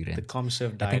clinical student. The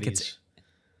ComServe I think diaries.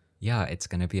 it's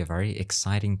going to be a very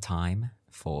exciting time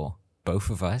for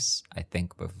both of us. I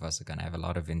think both of us are going to have a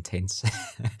lot of intense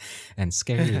and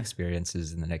scary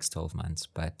experiences in the next 12 months,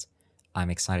 but I'm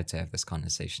excited to have this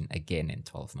conversation again in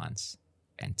 12 months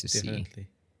and to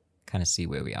see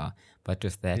where we are. But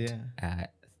with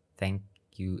that, thank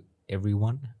you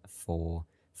everyone for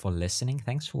listening.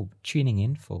 Thanks for tuning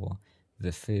in for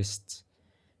the first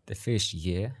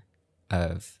year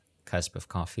of Cusp of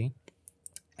Coffee.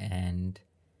 And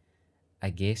I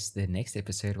guess the next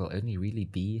episode will only really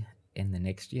be in the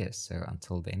next year. So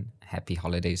until then, happy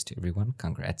holidays to everyone.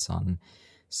 Congrats on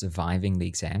surviving the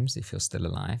exams if you're still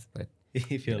alive. But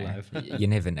if you're alive. you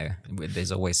never know.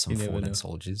 There's always some fallen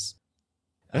soldiers.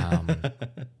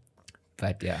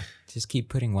 But yeah, just keep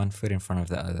putting one foot in front of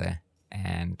the other,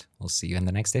 and we'll see you in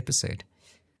the next episode,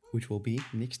 which will be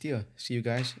next year. See you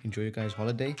guys. Enjoy your guys'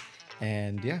 holiday.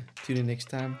 And yeah, tune in next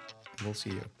time. We'll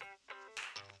see you.